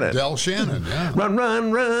Shannon. Del Shannon, yeah. Run,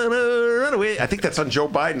 run, run, run away. I think that's on Joe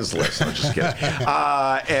Biden's list. I'm just kidding.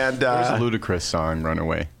 There's a ludicrous song,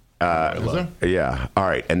 Runaway. Yeah. All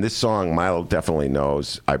right. And this song, Milo definitely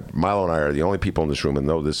knows. Milo and I are the only people in this room that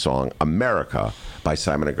know this song, America by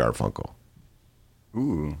Simon and Garfunkel.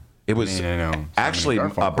 Ooh. It was actually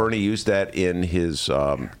Bernie used that in his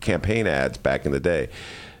campaign ads back in the day.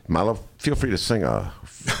 Milo, feel free to sing a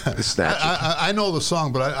snatch. I know the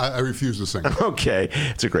song, but I refuse to sing it. Okay,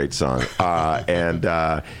 it's a great song.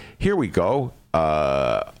 And here we go.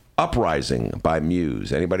 Uprising by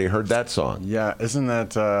Muse. Anybody heard that song? Yeah, isn't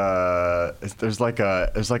that there's like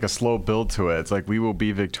a slow build to it. It's like "We Will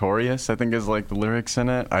Be Victorious," I think is like the lyrics in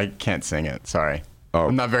it. I can't sing it. Sorry. Oh.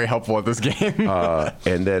 I'm not very helpful at this game.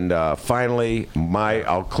 And then finally,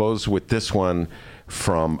 I'll close with this one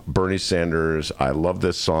from Bernie Sanders. I love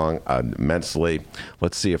this song immensely.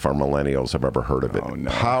 Let's see if our millennials have ever heard of it. Oh, no.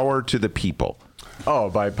 Power to the People. Oh,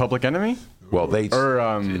 by Public Enemy? Well, they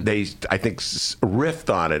I think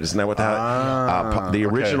riffed on it. Isn't that what that? The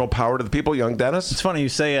original Power to the People, young Dennis? It's funny you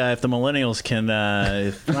say if the millennials can.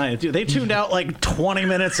 They tuned out like 20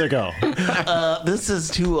 minutes ago. This is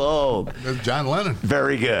too old. John Lennon.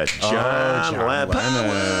 Very good. John Lennon.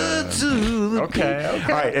 Power to the Okay.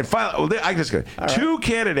 All right. And finally, two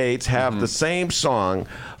candidates have the same song,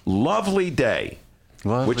 Lovely Day.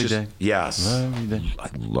 Lovely Day. Yes. Lovely Day.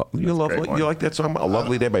 You like that song? A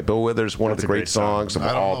Lovely Day by Bill Withers, one of the great songs of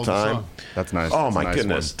all time. That's nice. Oh, That's my nice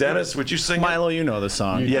goodness. one. Dennis, would you sing it? Milo, you know the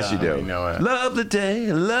song. Yes, you do. I know it. Lovely day,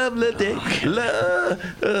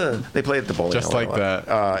 they play it at the bowling Just alley like a lot.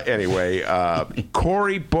 that. Anyway,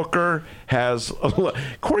 Cory Booker has...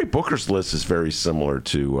 Cory Booker's list is very similar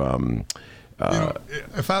to...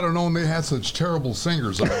 if I'd have known they had such terrible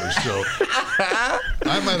singers on this show,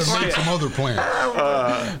 I might have made some other plans.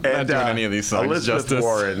 And doing any of these songs Elizabeth justice.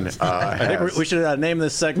 Warren. I think we should name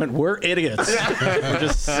this segment "We're Idiots." We're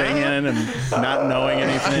just singing and not knowing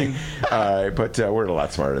anything. But we're a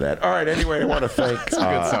lot smarter than that. All right. Anyway, I want to thank good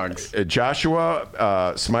songs. Joshua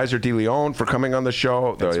Smyser-DeLeon for coming on the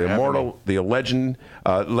show. The immortal, the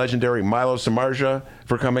legendary Milo Samardzija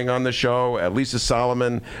for coming on the show. Lisa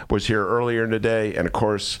Solomon was here earlier today, and of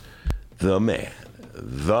course, the man,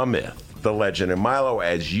 the myth, the legend. And Milo,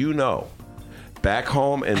 as you know, back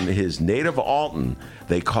home in his native Alton,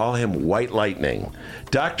 they call him White Lightning.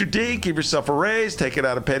 Dr. D, give yourself a raise, take it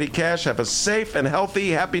out of petty cash, have a safe and healthy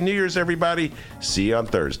Happy New Year's, everybody. See you on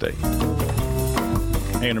Thursday.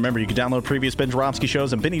 And remember, you can download previous Ben Joravsky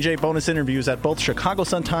shows and Benny J bonus interviews at both Chicago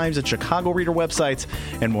Sun-Times and Chicago Reader websites,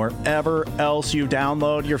 and wherever else you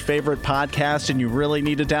download your favorite podcast. And you really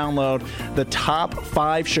need to download the top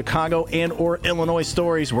 5 Chicago and or Illinois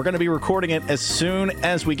stories. We're going to be recording it as soon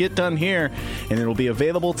as we get done here, and it'll be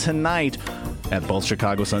available tonight at both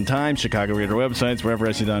Chicago Sun-Times, Chicago Reader websites, wherever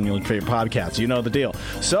else you download your favorite podcasts. You know the deal.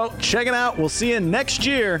 So check it out. We'll see you next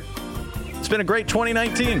year. It's been a great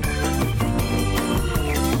 2019.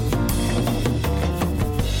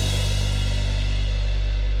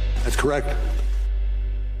 That's correct.